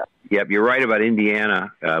Indiana. Yep, you're right about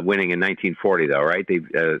Indiana winning in 1940, though, right? They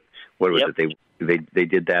what was it? They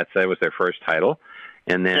did that. So that was their first title,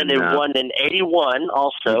 and then they won in 81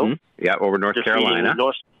 also. Mm-hmm. Yeah, over North Carolina.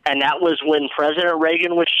 And that was when President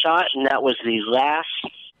Reagan was shot, and that was the last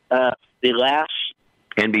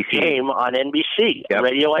NBC game on NBC,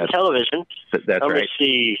 radio and television. That's Let right. me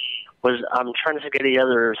see. I'm trying to think of the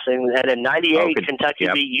other thing. And in 98, Kentucky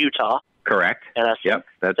beat Utah. Correct. And that's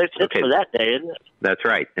okay. For that day, isn't it? That's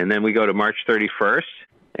right. And then we go to March 31st.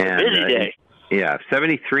 And, busy day.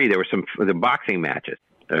 73. There were the boxing matches.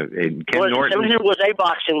 Ken Norton 73 was a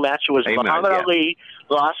boxing match. It was Muhammad Ali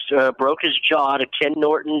broke his jaw to Ken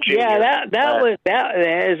Norton Jr. Yeah, that was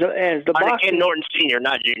as the boxing. Ken Norton Sr.,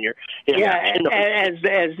 not Jr. Yeah, as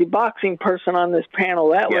the boxing person on this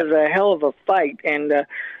panel, that was a hell of a fight, and the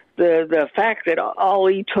fact that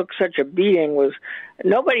Ali took such a beating was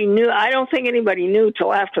nobody knew. I don't think anybody knew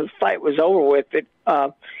till after the fight was over with that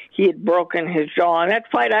he had broken his jaw. And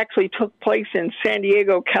that fight actually took place in San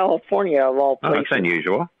Diego, California, of all places. Oh, that's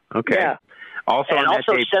unusual. Okay. Yeah. Also, and on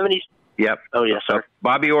also that tape, 70s. Yep. Oh, yes, sir.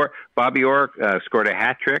 Bobby Orr scored a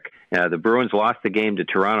hat trick. The Bruins lost the game to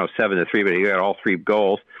Toronto 7-3, but he got all 3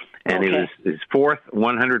 goals. And it was his 4th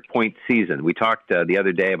 100-point season. We talked the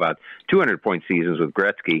other day about 200-point seasons with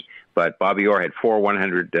Gretzky, but Bobby Orr had 4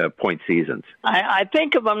 100-point seasons. I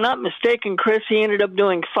think, if I'm not mistaken, Chris, he ended up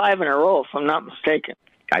doing 5 in a row, if I'm not mistaken.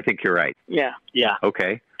 I think you're right. Yeah. Yeah.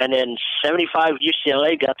 Okay. And then 75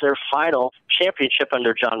 UCLA got their final championship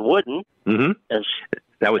under John Wooden. Mm-hmm.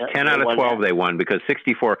 That was 10 out of 12 they won, because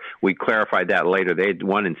 64, we clarified that later. They had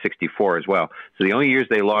won in 64 as well. So the only years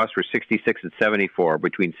they lost were 66 and 74,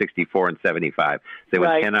 between 64 and 75. They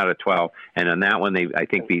won 10 out of 12. And on that one, they, I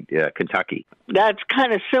think, beat Kentucky. That's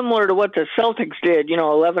kind of similar to what the Celtics did,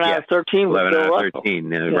 11 out of 13 with 11 Bill out of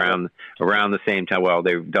 13, around the same time. Well,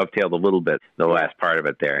 they dovetailed a little bit, the last part of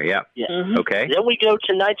it there. Yeah. Mm-hmm. Okay. Then we go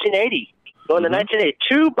to 1980. So in the 1980,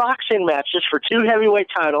 2 boxing matches for 2 heavyweight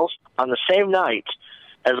titles on the same night,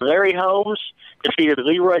 as Larry Holmes defeated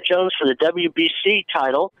Leroy Jones for the WBC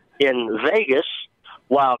title in Vegas,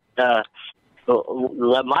 while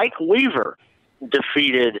Mike Weaver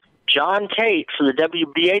defeated John Tate for the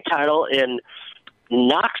WBA title in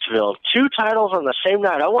Knoxville. 2 titles on the same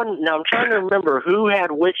night. Now I'm trying to remember who had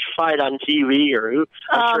which fight on TV or who.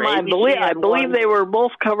 I believe they were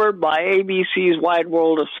both covered by ABC's Wide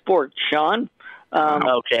World of Sports, Sean.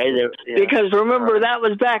 Okay. Because remember, that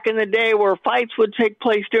was back in the day where fights would take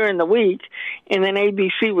place during the week, and then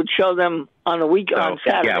ABC would show them on the week on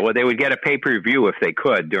Saturday. Yeah, well, they would get a pay-per-view if they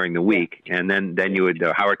could during the week, and then you would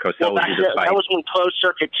Howard Cosell would do the fight. That was when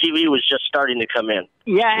closed-circuit TV was just starting to come in.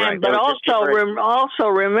 Yeah, right. But also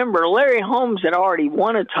remember, Larry Holmes had already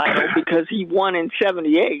won a title because he won in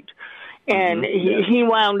 '78, and he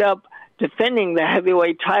wound up defending the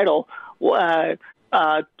heavyweight title.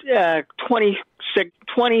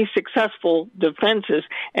 20 successful defenses,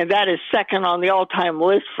 and that is second on the all-time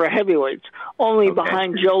list for heavyweights, only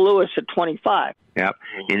behind Joe Louis at 25. Yep.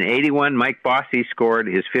 In 81, Mike Bossy scored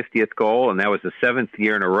his 50th goal, and that was the 7th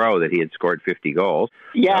year in a row that he had scored 50 goals.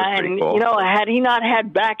 Yeah, and cool. Had he not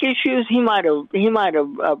had back issues, he might have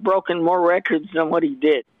broken more records than what he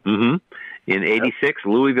did. Mm-hmm. In 86,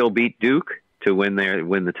 Louisville beat Duke to win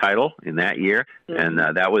the title in that year, and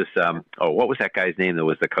that was what was that guy's name that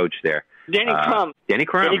was the coach there? Denny Crum. Denny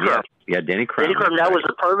Crum. Yeah, Denny Crum. Denny Crum. That was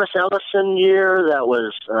the Purvis Ellison year. That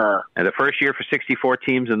was and the first year for 64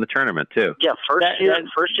 teams in the tournament too. Yeah, first year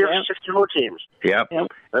for 64 teams. Yep.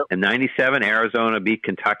 In 97, Arizona beat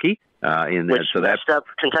Kentucky. Kentucky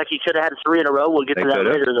could have had 3 in a row. We'll get to that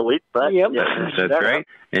later in the week. But that's right.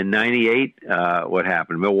 In 98, what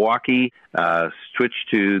happened? Milwaukee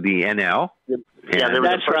switched to the NL. Yeah, they were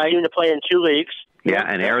the first team to play in 2 leagues. Yeah,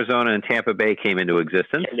 and Arizona and Tampa Bay came into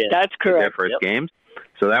existence. That's correct. Their first games.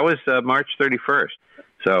 So that was March 31st.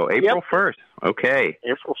 So April 1st. Okay.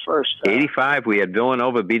 April 1st. 85, we had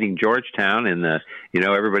Villanova beating Georgetown, and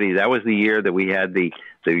everybody. That was the year that we had the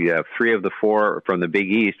 3 of the 4 from the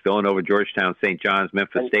Big East: Villanova, Georgetown, St. John's,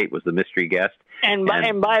 Memphis State was the mystery guest. And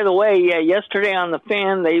by the way, yesterday on the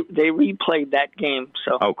Fan, they replayed that game.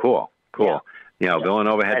 So. Oh, cool.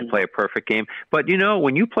 Villanova had to play a perfect game. But,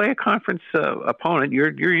 when you play a conference opponent,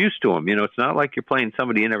 you're used to them. It's not like you're playing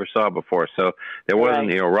somebody you never saw before. So there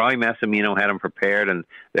wasn't, Raleigh Massimino had them prepared, and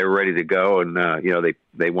they were ready to go, and,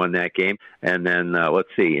 they won that game. And then, let's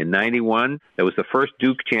see, in 91, it was the first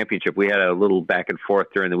Duke championship. We had a little back and forth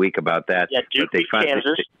during the week about that. Yeah, Duke beat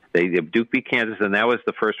Kansas. Duke beat Kansas, and that was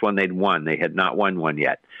the first one they'd won. They had not won one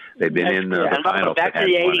yet. They'd been in the finals. Back to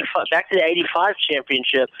the 85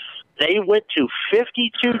 championship. They went to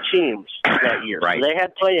 52 teams that year. Right. So they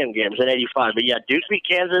had play-in games in 85. But, Duke beat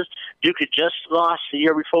Kansas. Duke had just lost the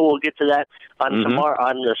year before. We'll get to that on tomorrow,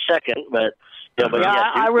 on the 2nd. But,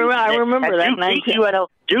 I remember that. Duke beat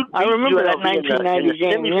UNLV in the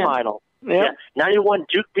semifinal. Yeah. 91,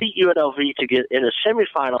 Duke beat UNLV to get in the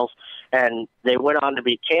semifinals, and they went on to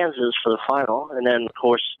beat Kansas for the final. And then, of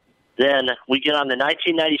course, we get on to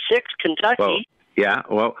 1996, Kentucky. Whoa. Yeah,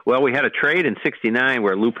 well, we had a trade in '69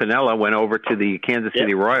 where Lou Piniella went over to the Kansas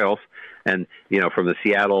City Royals, and from the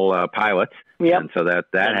Seattle Pilots. Yep. And so that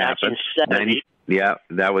happened. 1970.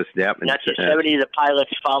 That was 1970. The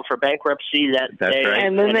Pilots filed for bankruptcy that day, right.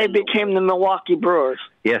 And then they became the Milwaukee Brewers.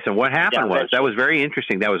 Yes, and what happened that was very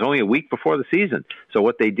interesting. That was only a week before the season. So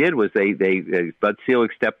what they did was they Bud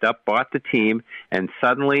Selig stepped up, bought the team, and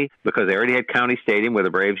suddenly, because they already had County Stadium where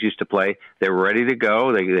the Braves used to play, they were ready to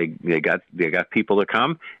go. They got people to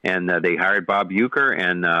come, and they hired Bob Uecker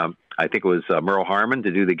and I think it was Merle Harmon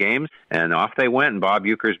to do the games, and off they went. And Bob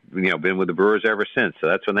Uecker's been with the Brewers ever since. So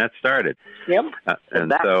that's when that started. Yep.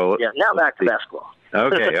 Now back to basketball.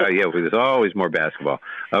 Okay. There's always more basketball.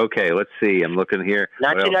 Okay, let's see. I'm looking here.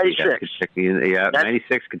 1996.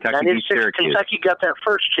 96. Kentucky beat Syracuse. Kentucky got that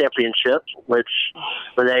first championship, where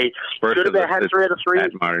they should have had 3 out of 3.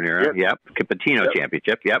 That modern era. Yep. Patino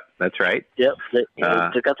championship. Yep, that's right. Yep. They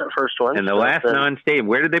got that first one. And the last non-stadium.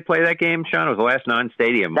 Where did they play that game, Sean? It was the last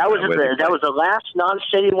non-stadium. That was the last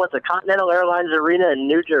non-stadium was the Continental Airlines Arena in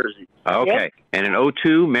New Jersey. Okay. Yep. And in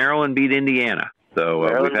 2002, Maryland beat Indiana. So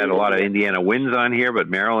we've had a lot of Indiana wins on here, but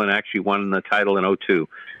Maryland actually won the title in 2002,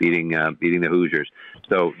 beating the Hoosiers.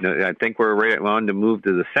 So I think we're ready on to move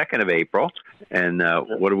to the 2nd of April. And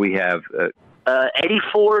what do we have?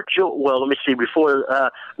 84. Well, let me see. Before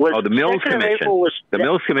was the Mills Commission. The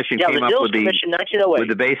Mills Commission came up with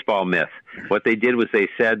the baseball myth. What they did was they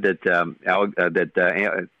said that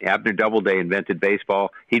Abner Doubleday invented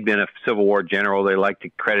baseball. He'd been a Civil War general. They like to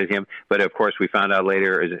credit him, but of course we found out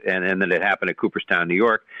later, and then it happened at Cooperstown, New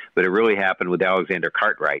York. But it really happened with Alexander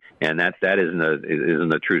Cartwright, and that isn't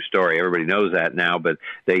a true story. Everybody knows that now, but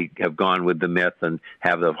they have gone with the myth and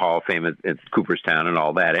have the Hall of Fame at Cooperstown and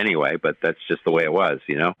all that anyway. But that's just the way it was,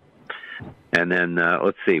 And then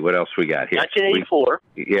let's see what else we got here. 1984.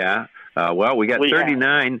 We got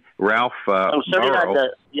 39. Ralph Burrow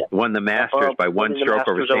won the Masters by one stroke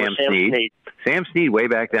over Sam Snead. Sam Snead way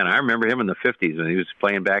back then. I remember him in the 50s when he was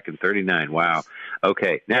playing back in 39. Wow.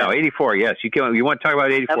 Okay, now 84. Yes, you want to talk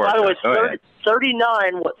about 84? And by the way,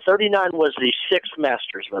 39 was the sixth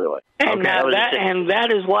Masters, by the way. And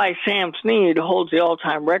that is why Sam Snead holds the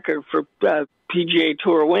all-time record for PGA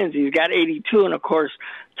Tour wins. He's got 82, and of course,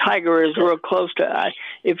 Tiger is real close to.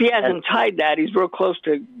 If he hasn't tied that, he's real close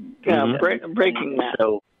to breaking that.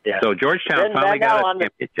 So Georgetown finally got a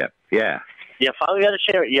championship. Yeah, finally got a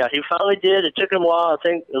championship. Yeah, he finally did. It took him a while. I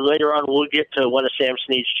think later on we'll get to one of Sam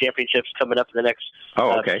Snead's championships coming up in the next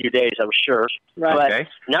few days, I'm sure. Right. But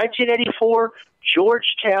 1984,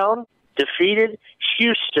 Georgetown defeated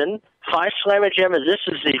Houston. Phi Slamma Jamma. This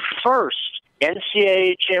is the first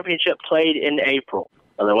NCAA championship played in April.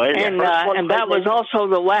 By the way, and that was also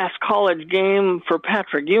the last college game for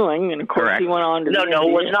Patrick Ewing, and of course he went on to. No, it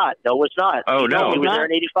was not. No, it was not. Oh no, he was there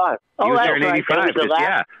in '85. He was there in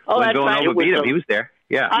 '85. When Villanova beat him, he was there.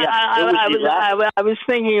 Yeah. I was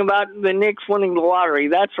thinking about the Knicks winning the lottery.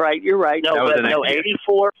 That's right. You're right. No,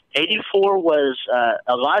 84 was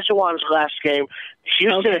Elijah Wan's last game.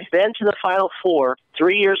 Houston had been to the Final Four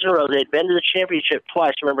 3 years in a row. They'd been to the championship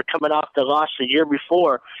twice. Remember, coming off the loss the year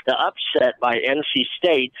before, the upset by NC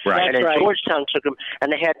State. Right. And then Georgetown took them,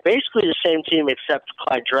 and they had basically the same team except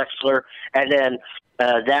Clyde Drexler, and then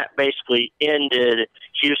that basically ended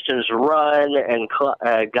Houston's run, and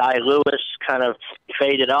Guy Lewis kind of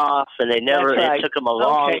faded off, and it took them a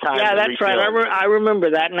long time. Yeah, that's right. I remember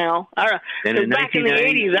that now. Back in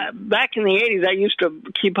the 80s, I used to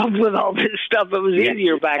keep up with all this stuff. It was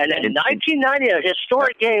easier back then. And in 1990, a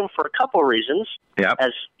historic game for a couple reasons. Yep.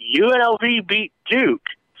 As UNLV beat Duke,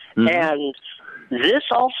 and this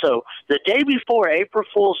also, the day before April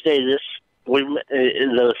Fool's Day,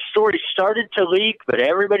 the story started to leak, but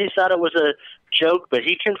everybody thought it was a joke. But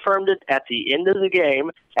he confirmed it at the end of the game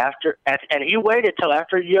and he waited till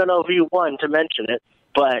after UNLV won to mention it.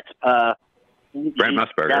 But Brent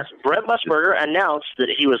Musburger announced that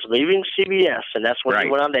he was leaving CBS, and that's when he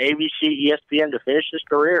went on to ABC, ESPN to finish his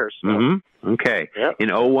career. So. Okay. Yep. In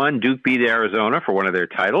 01, Duke beat Arizona for one of their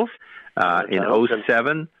titles. In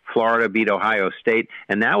 07, Florida beat Ohio State,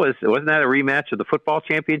 and wasn't that a rematch of the football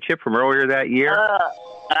championship from earlier that year?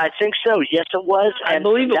 I think so. Yes, it was. I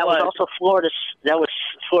believe it was. That was also Florida's. That was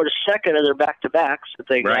Florida's second of their back-to-backs that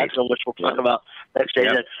they got, which we'll talk about next day.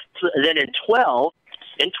 Yep. Then in 12,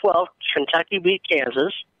 Kentucky beat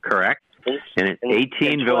Kansas. Correct. And in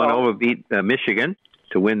 18, Villanova beat Michigan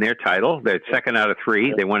to win their title. Their second out of three.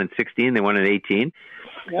 Yep. They won in 16. They won in 18.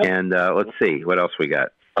 Yep. And let's see what else we got.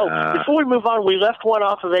 Before we move on, we left one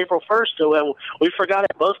off of April 1st, so we forgot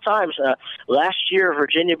it both times. Last year,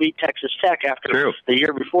 Virginia beat Texas Tech after the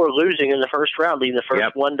year before losing in the first round, being the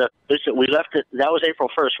first one to listen. We left it. That was April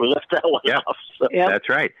 1st. We left that one off. So. That's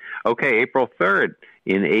right. Okay, April 3rd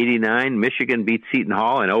in '89, Michigan beat Seton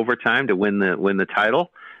Hall in overtime to win the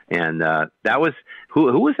title. And that was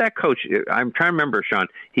who was that coach? I'm trying to remember, Sean.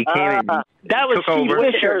 He came in. That was Steve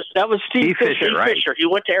Fisher. That was Steve Fisher, right? He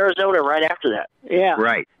went to Arizona right after that. Yeah.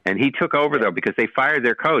 Right. And he took over, though, because they fired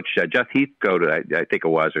their coach, Jeff Heathcote, I think it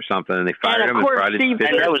was, or something, and they fired him. And, of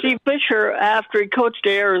course, Steve Fisher, after he coached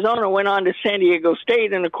at Arizona, went on to San Diego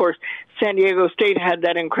State, and, of course, San Diego State had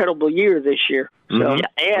that incredible year this year. So. And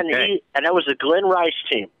that was the Glenn Rice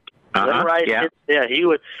team. Glenn Rice, he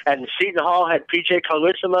would, and Seton Hall had P.J.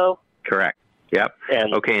 Carlissimo. Correct. Yep.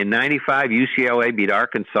 And in '95, UCLA beat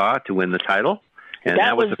Arkansas to win the title, and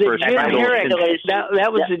that was the first Jim Herrick.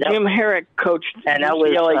 That was the Jim Herrick coach, and that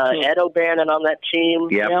was Ed O'Bannon on that team.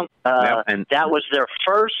 Yep. And that was their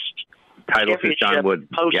first title for John Wood.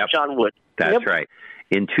 Post John Wood. That's right.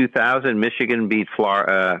 In 2000, Michigan State beat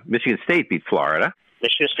Florida.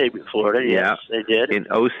 Michigan State beat Florida, yes, they did. In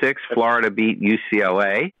 06, Florida beat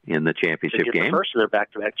UCLA in the championship game. The first of their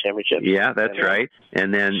back-to-back championships. Yeah, that's right.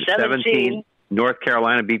 And then 17, North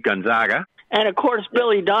Carolina beat Gonzaga. And, of course,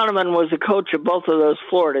 Billy Donovan was the coach of both of those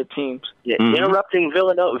Florida teams. Yeah, interrupting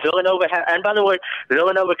Villanova. And, by the way,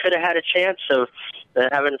 Villanova could have had a chance of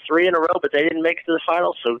having 3 in a row, but they didn't make it to the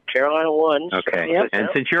finals, so Carolina won. Okay. So, and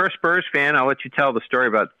since you're a Spurs fan, I'll let you tell the story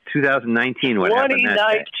about 2019. What happened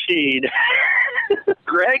that day? 2019.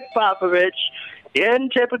 Greg Popovich, in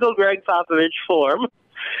typical Greg Popovich form,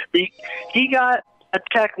 he got a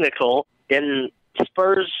technical in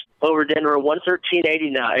Spurs over Denver,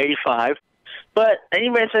 113-85. But then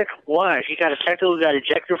you may think, why? He got a technical, got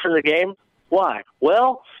ejected from the game? Why?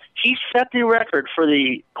 Well, he set the record for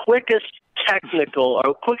the quickest technical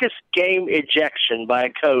or quickest game ejection by a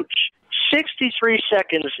coach 63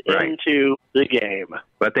 seconds into the game.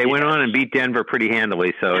 But they went on and beat Denver pretty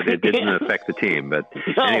handily, so it didn't affect the team. But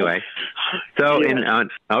anyway, so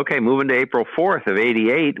moving to April 4th of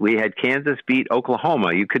 '88, we had Kansas beat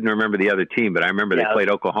Oklahoma. You couldn't remember the other team, but I remember they played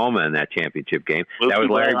Oklahoma in that championship game. That was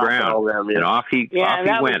Larry Brown, and off he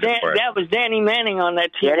went. That was Danny Manning on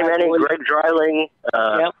that team. Danny Manning, Greg Dreiling,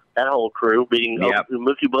 that whole crew, beating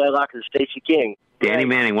Mookie Blaylock and Stacey King. Danny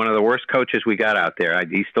Manning, one of the worst coaches we got out there.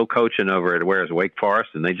 He's still coaching over at Wake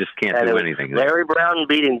Forest, and they just can't do anything. Larry Brown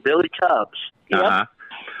beating Billy Tubbs.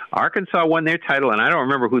 Arkansas won their title, and I don't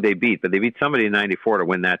remember who they beat, but they beat somebody in '94 to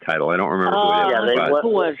win that title. I don't remember who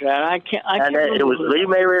was that? I can't it was Lee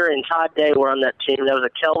Mayweather and Todd Day were on that team. That was a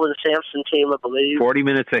Kelvin Sampson team, I believe. 40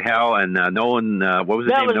 Minutes of Hell, and Nolan, what was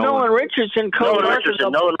his name? That was Nolan Richardson.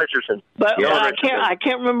 Nolan Richardson. But I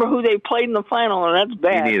can't remember who they played in the final, and that's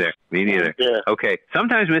bad. Me neither. Yeah. Okay.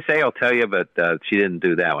 Sometimes Miss A will tell you, but she didn't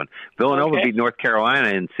do that one. Villanova beat North Carolina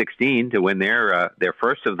in 16 to win their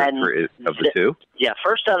first of the two. Yeah,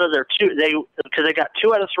 first out of their two, because they got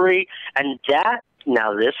 2 out of 3, and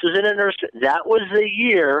this is an interesting. That was the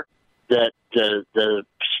year that the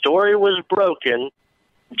story was broken.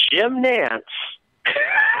 Jim Nantz,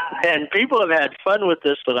 and people have had fun with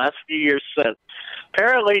this the last few years since.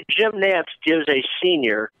 Apparently, Jim Nantz gives a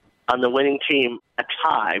senior on the winning team a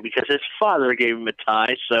tie because his father gave him a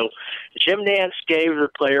tie. So Jim Nantz gave the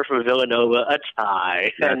player from Villanova a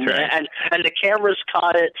tie. That's right. And the cameras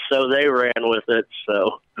caught it, so they ran with it.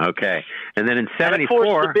 So okay. And then in 74... And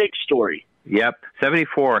of course, the big story. Yep.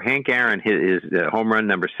 74, Hank Aaron hit his home run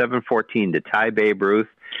number 714 to tie Babe Ruth.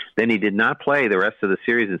 Then he did not play the rest of the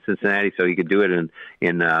series in Cincinnati, so he could do it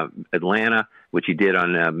in Atlanta, which he did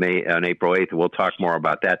on April 8th. We'll talk more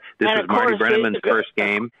about that. This was Marty Brenneman's first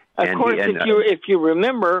game. If you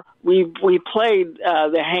remember, we played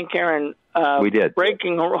the Hank Aaron we did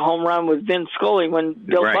breaking home run with Vin Scully when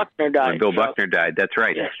Bill Buckner died. When Bill Buckner died, that's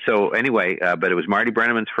right. Yes. So anyway, but it was Marty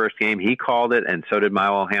Brenneman's first game. He called it, and so did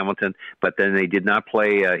Milo Hamilton. But then they did not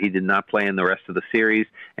play. He did not play in the rest of the series,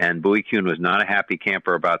 and Bowie Kuhn was not a happy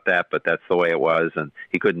camper about that. But that's the way it was, and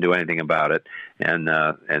he couldn't do anything about it. And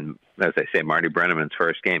as I say, Marty Brenneman's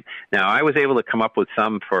first game. Now I was able to come up with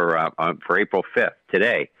some for April 5th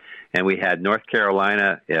today. And we had North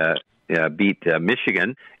Carolina beat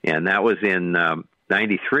Michigan, and that was in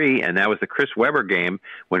 '93, and that was the Chris Webber game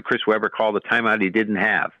when Chris Webber called a timeout he didn't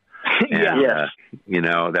have. And,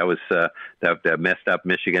 that was that messed up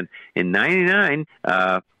Michigan. In '99,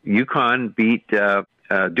 UConn beat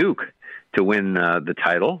Duke to win the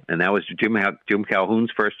title, and that was Jim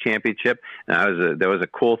Calhoun's first championship. And that was a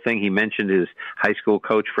cool thing. He mentioned his high school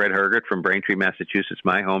coach Fred Hergert from Braintree, Massachusetts,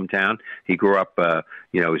 my hometown. He grew up,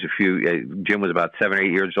 Jim was about 7 or 8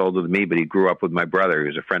 years older than me, but he grew up with my brother. He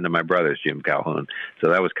was a friend of my brother's, Jim Calhoun. So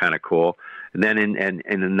that was kind of cool. And then in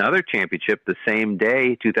another championship, the same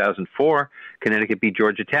day, 2004, Connecticut beat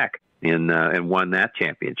Georgia Tech and won that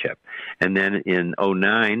championship. And then in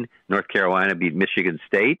 2009, North Carolina beat Michigan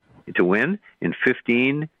State to win. In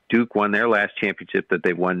 2015, Duke won their last championship that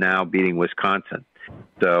they've won now, beating Wisconsin.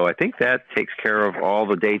 So I think that takes care of all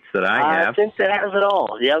the dates that I have. I think that has it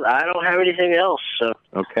all. Yeah, I don't have anything else. So.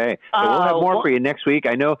 Okay. So we'll have more for you next week.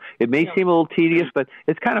 I know it may seem a little tedious, but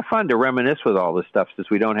it's kind of fun to reminisce with all this stuff since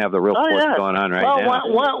we don't have the real sports going on right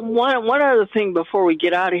now. One other thing before we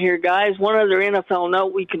get out of here, guys. One other NFL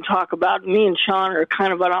note we can talk about. Me and Sean are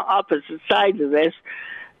kind of on opposite sides of this.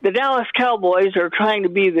 The Dallas Cowboys are trying to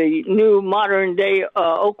be the new modern-day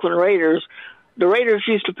Oakland Raiders. The Raiders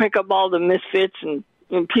used to pick up all the misfits and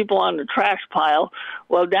people on the trash pile.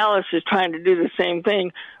 Well, Dallas is trying to do the same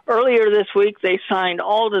thing. Earlier this week, they signed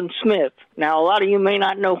Aldon Smith. Now, a lot of you may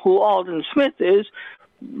not know who Aldon Smith is,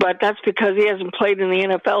 but that's because he hasn't played in the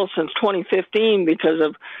NFL since 2015 because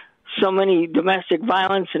of so many domestic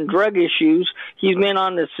violence and drug issues. He's been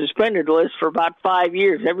on the suspended list for about 5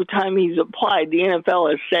 years. Every time he's applied, the NFL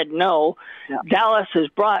has said no. Yeah. Dallas has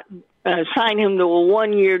signed him to a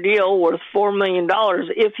 1-year deal worth $4 million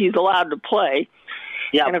if he's allowed to play.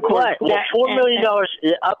 Yeah, and of course, $4 million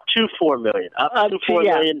up to $4 million. Up to $4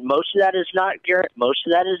 million. Most of that is not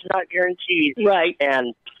guaranteed. Right.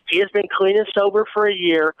 And He has been clean and sober for a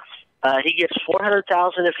year. He gets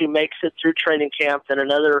 $400,000 if he makes it through training camp, then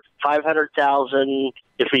another $500,000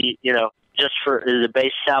 if he, just for the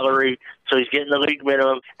base salary. So he's getting the league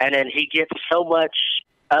minimum, and then he gets so much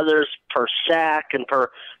others per sack and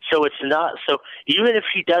so it's not, so even if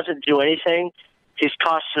he doesn't do anything, he's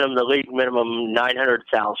costing them the league minimum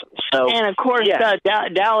 $900,000. So, and of course,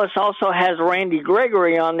 Dallas also has Randy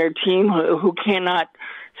Gregory on their team who cannot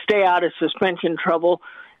stay out of suspension trouble.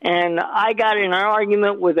 And I got in an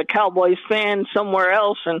argument with a Cowboys fan somewhere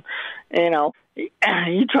else, and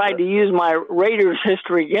he tried to use my Raiders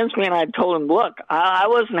history against me, and I told him, look, I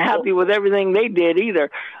wasn't happy with everything they did either.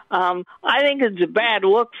 I think it's a bad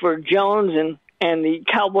look for Jones and the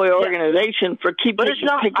Cowboy organization for keeping. But it's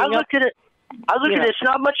not. I look at it. It's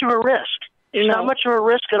not much of a risk. It's not much of a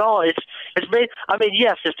risk at all. It's made. I mean,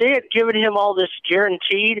 yes, if they had given him all this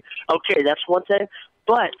guaranteed, okay, that's one thing.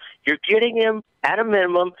 But you're getting him at a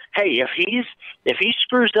minimum. Hey, if he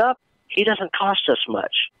screws up, he doesn't cost us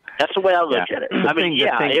much. That's the way I look at it. I mean,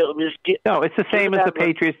 it's the same as the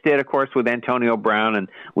Patriots did, of course, with Antonio Brown, and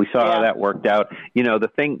we saw how that worked out. The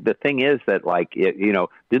thing is that,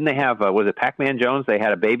 didn't they have? Was it Pac-Man Jones? They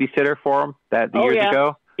had a babysitter for him years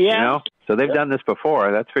ago. Yeah. So they've done this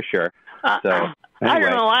before. That's for sure. Anyway. I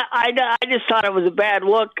don't know. I just thought it was a bad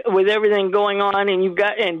look with everything going on,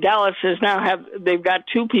 and Dallas they've got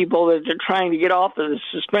two people that they're trying to get off of the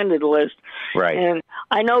suspended list. Right. And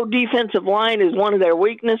I know defensive line is one of their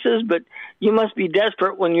weaknesses, but you must be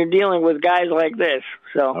desperate when you're dealing with guys like this.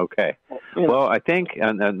 So okay. Well, I think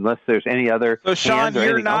unless there's any other. So Sean,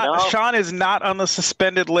 Sean is not on the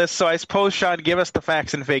suspended list. So I suppose, Sean, give us the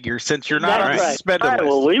facts and figures since you're not on the suspended list.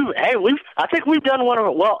 Well, I think we've done one of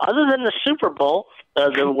it. Well, other than the Super Bowl. The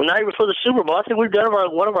night before the Super Bowl, I think we've done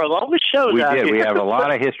one of our longest shows. We did. We have a lot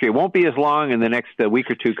of history. It won't be as long in the next week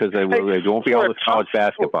or two because there won't be all this college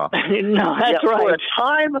basketball. No, that's right.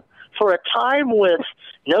 For a time with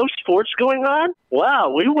no sports going on, wow,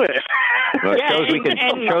 we win. Well,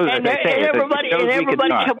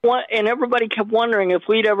 everybody kept wondering if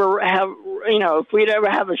we'd ever have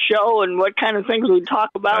a show and what kind of things we'd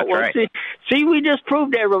talk about. See, we just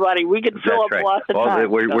proved to everybody we could fill up lots of time.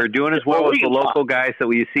 We're doing as well as the local guys that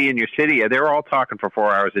we see in your city. They're all talking for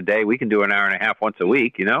 4 hours a day. We can do an hour and a half once a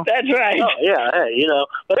week. That's right. Oh, yeah,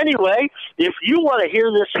 But anyway, if you want to hear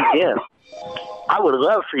this again, I would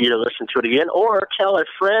love for you to listen to it again, or tell a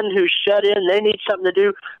friend who's shut in they need something to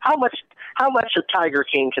do. How much of Tiger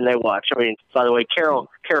King can they watch? I mean, by the way, Carol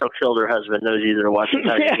killed her husband. Those of you that are watching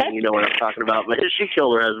Tiger King, you know what I'm talking about. But she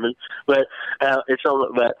killed her husband. But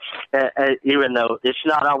even though it's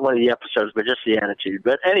not on one of the episodes, but just the attitude.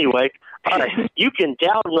 But anyway, you can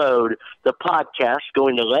download the podcast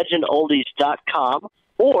going to legendoldies.com.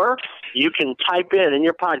 Or you can type in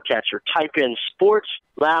your podcatcher, type in Sports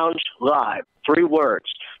Lounge Live, 3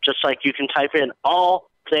 words, just like you can type in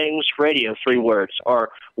All Things Radio, 3 words,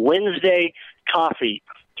 or Wednesday Coffee,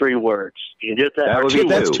 3 words. You can do it that way.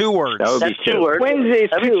 That's 2 words. That's 2 words.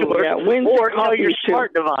 Wednesday's 2 words. Yeah, Wednesday or tell your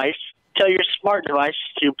smart device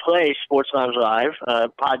to play Sports Lounge Live,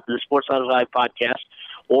 the Sports Lounge Live podcast,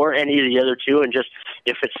 or any of the other 2, and just,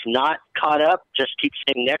 if it's not caught up, just keep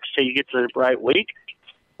saying next till you get to the right week.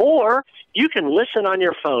 Or you can listen on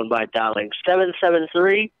your phone by dialing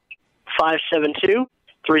 773-572-3006,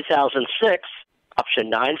 option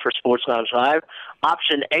 9 for Sports Lounge Live,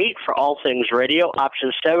 option 8 for All Things Radio,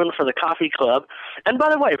 option 7 for the Coffee Club. And by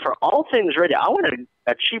the way, for All Things Radio, I want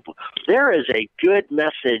a cheap. There is a good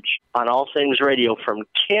message on All Things Radio from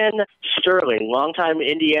Ken Sterling, longtime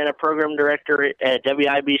Indiana program director at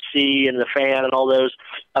WIBC and The Fan and all those,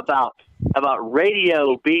 about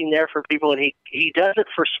radio being there for people, and he does it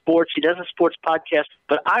for sports. He does a sports podcast,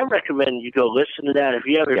 but I recommend you go listen to that. If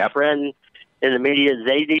you have a friend in the media,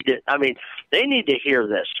 they need to hear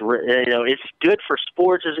this. It's good for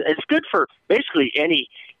sports. It's good for basically any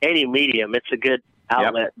medium. It's a good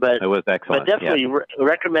outlet. But it was excellent. But definitely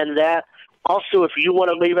recommend that. Also, if you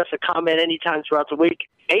want to leave us a comment anytime throughout the week,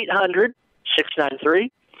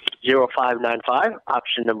 800-693-0595,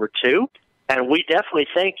 option number 2. And we definitely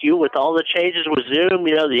thank you with all the changes with Zoom,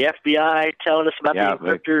 the FBI telling us about the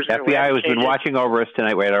encryptors. The FBI has been watching over us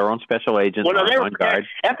tonight. We had our own special agents on guard.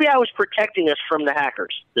 FBI was protecting us from the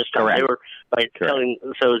hackers this time. Correct. They were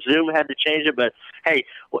so Zoom had to change it. But, hey,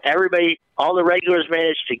 everybody, all the regulars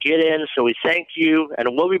managed to get in, so we thank you.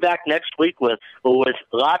 And we'll be back next week with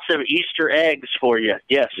lots of Easter eggs for you.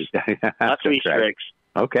 Yes, lots of Easter eggs.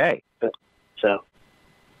 Okay. So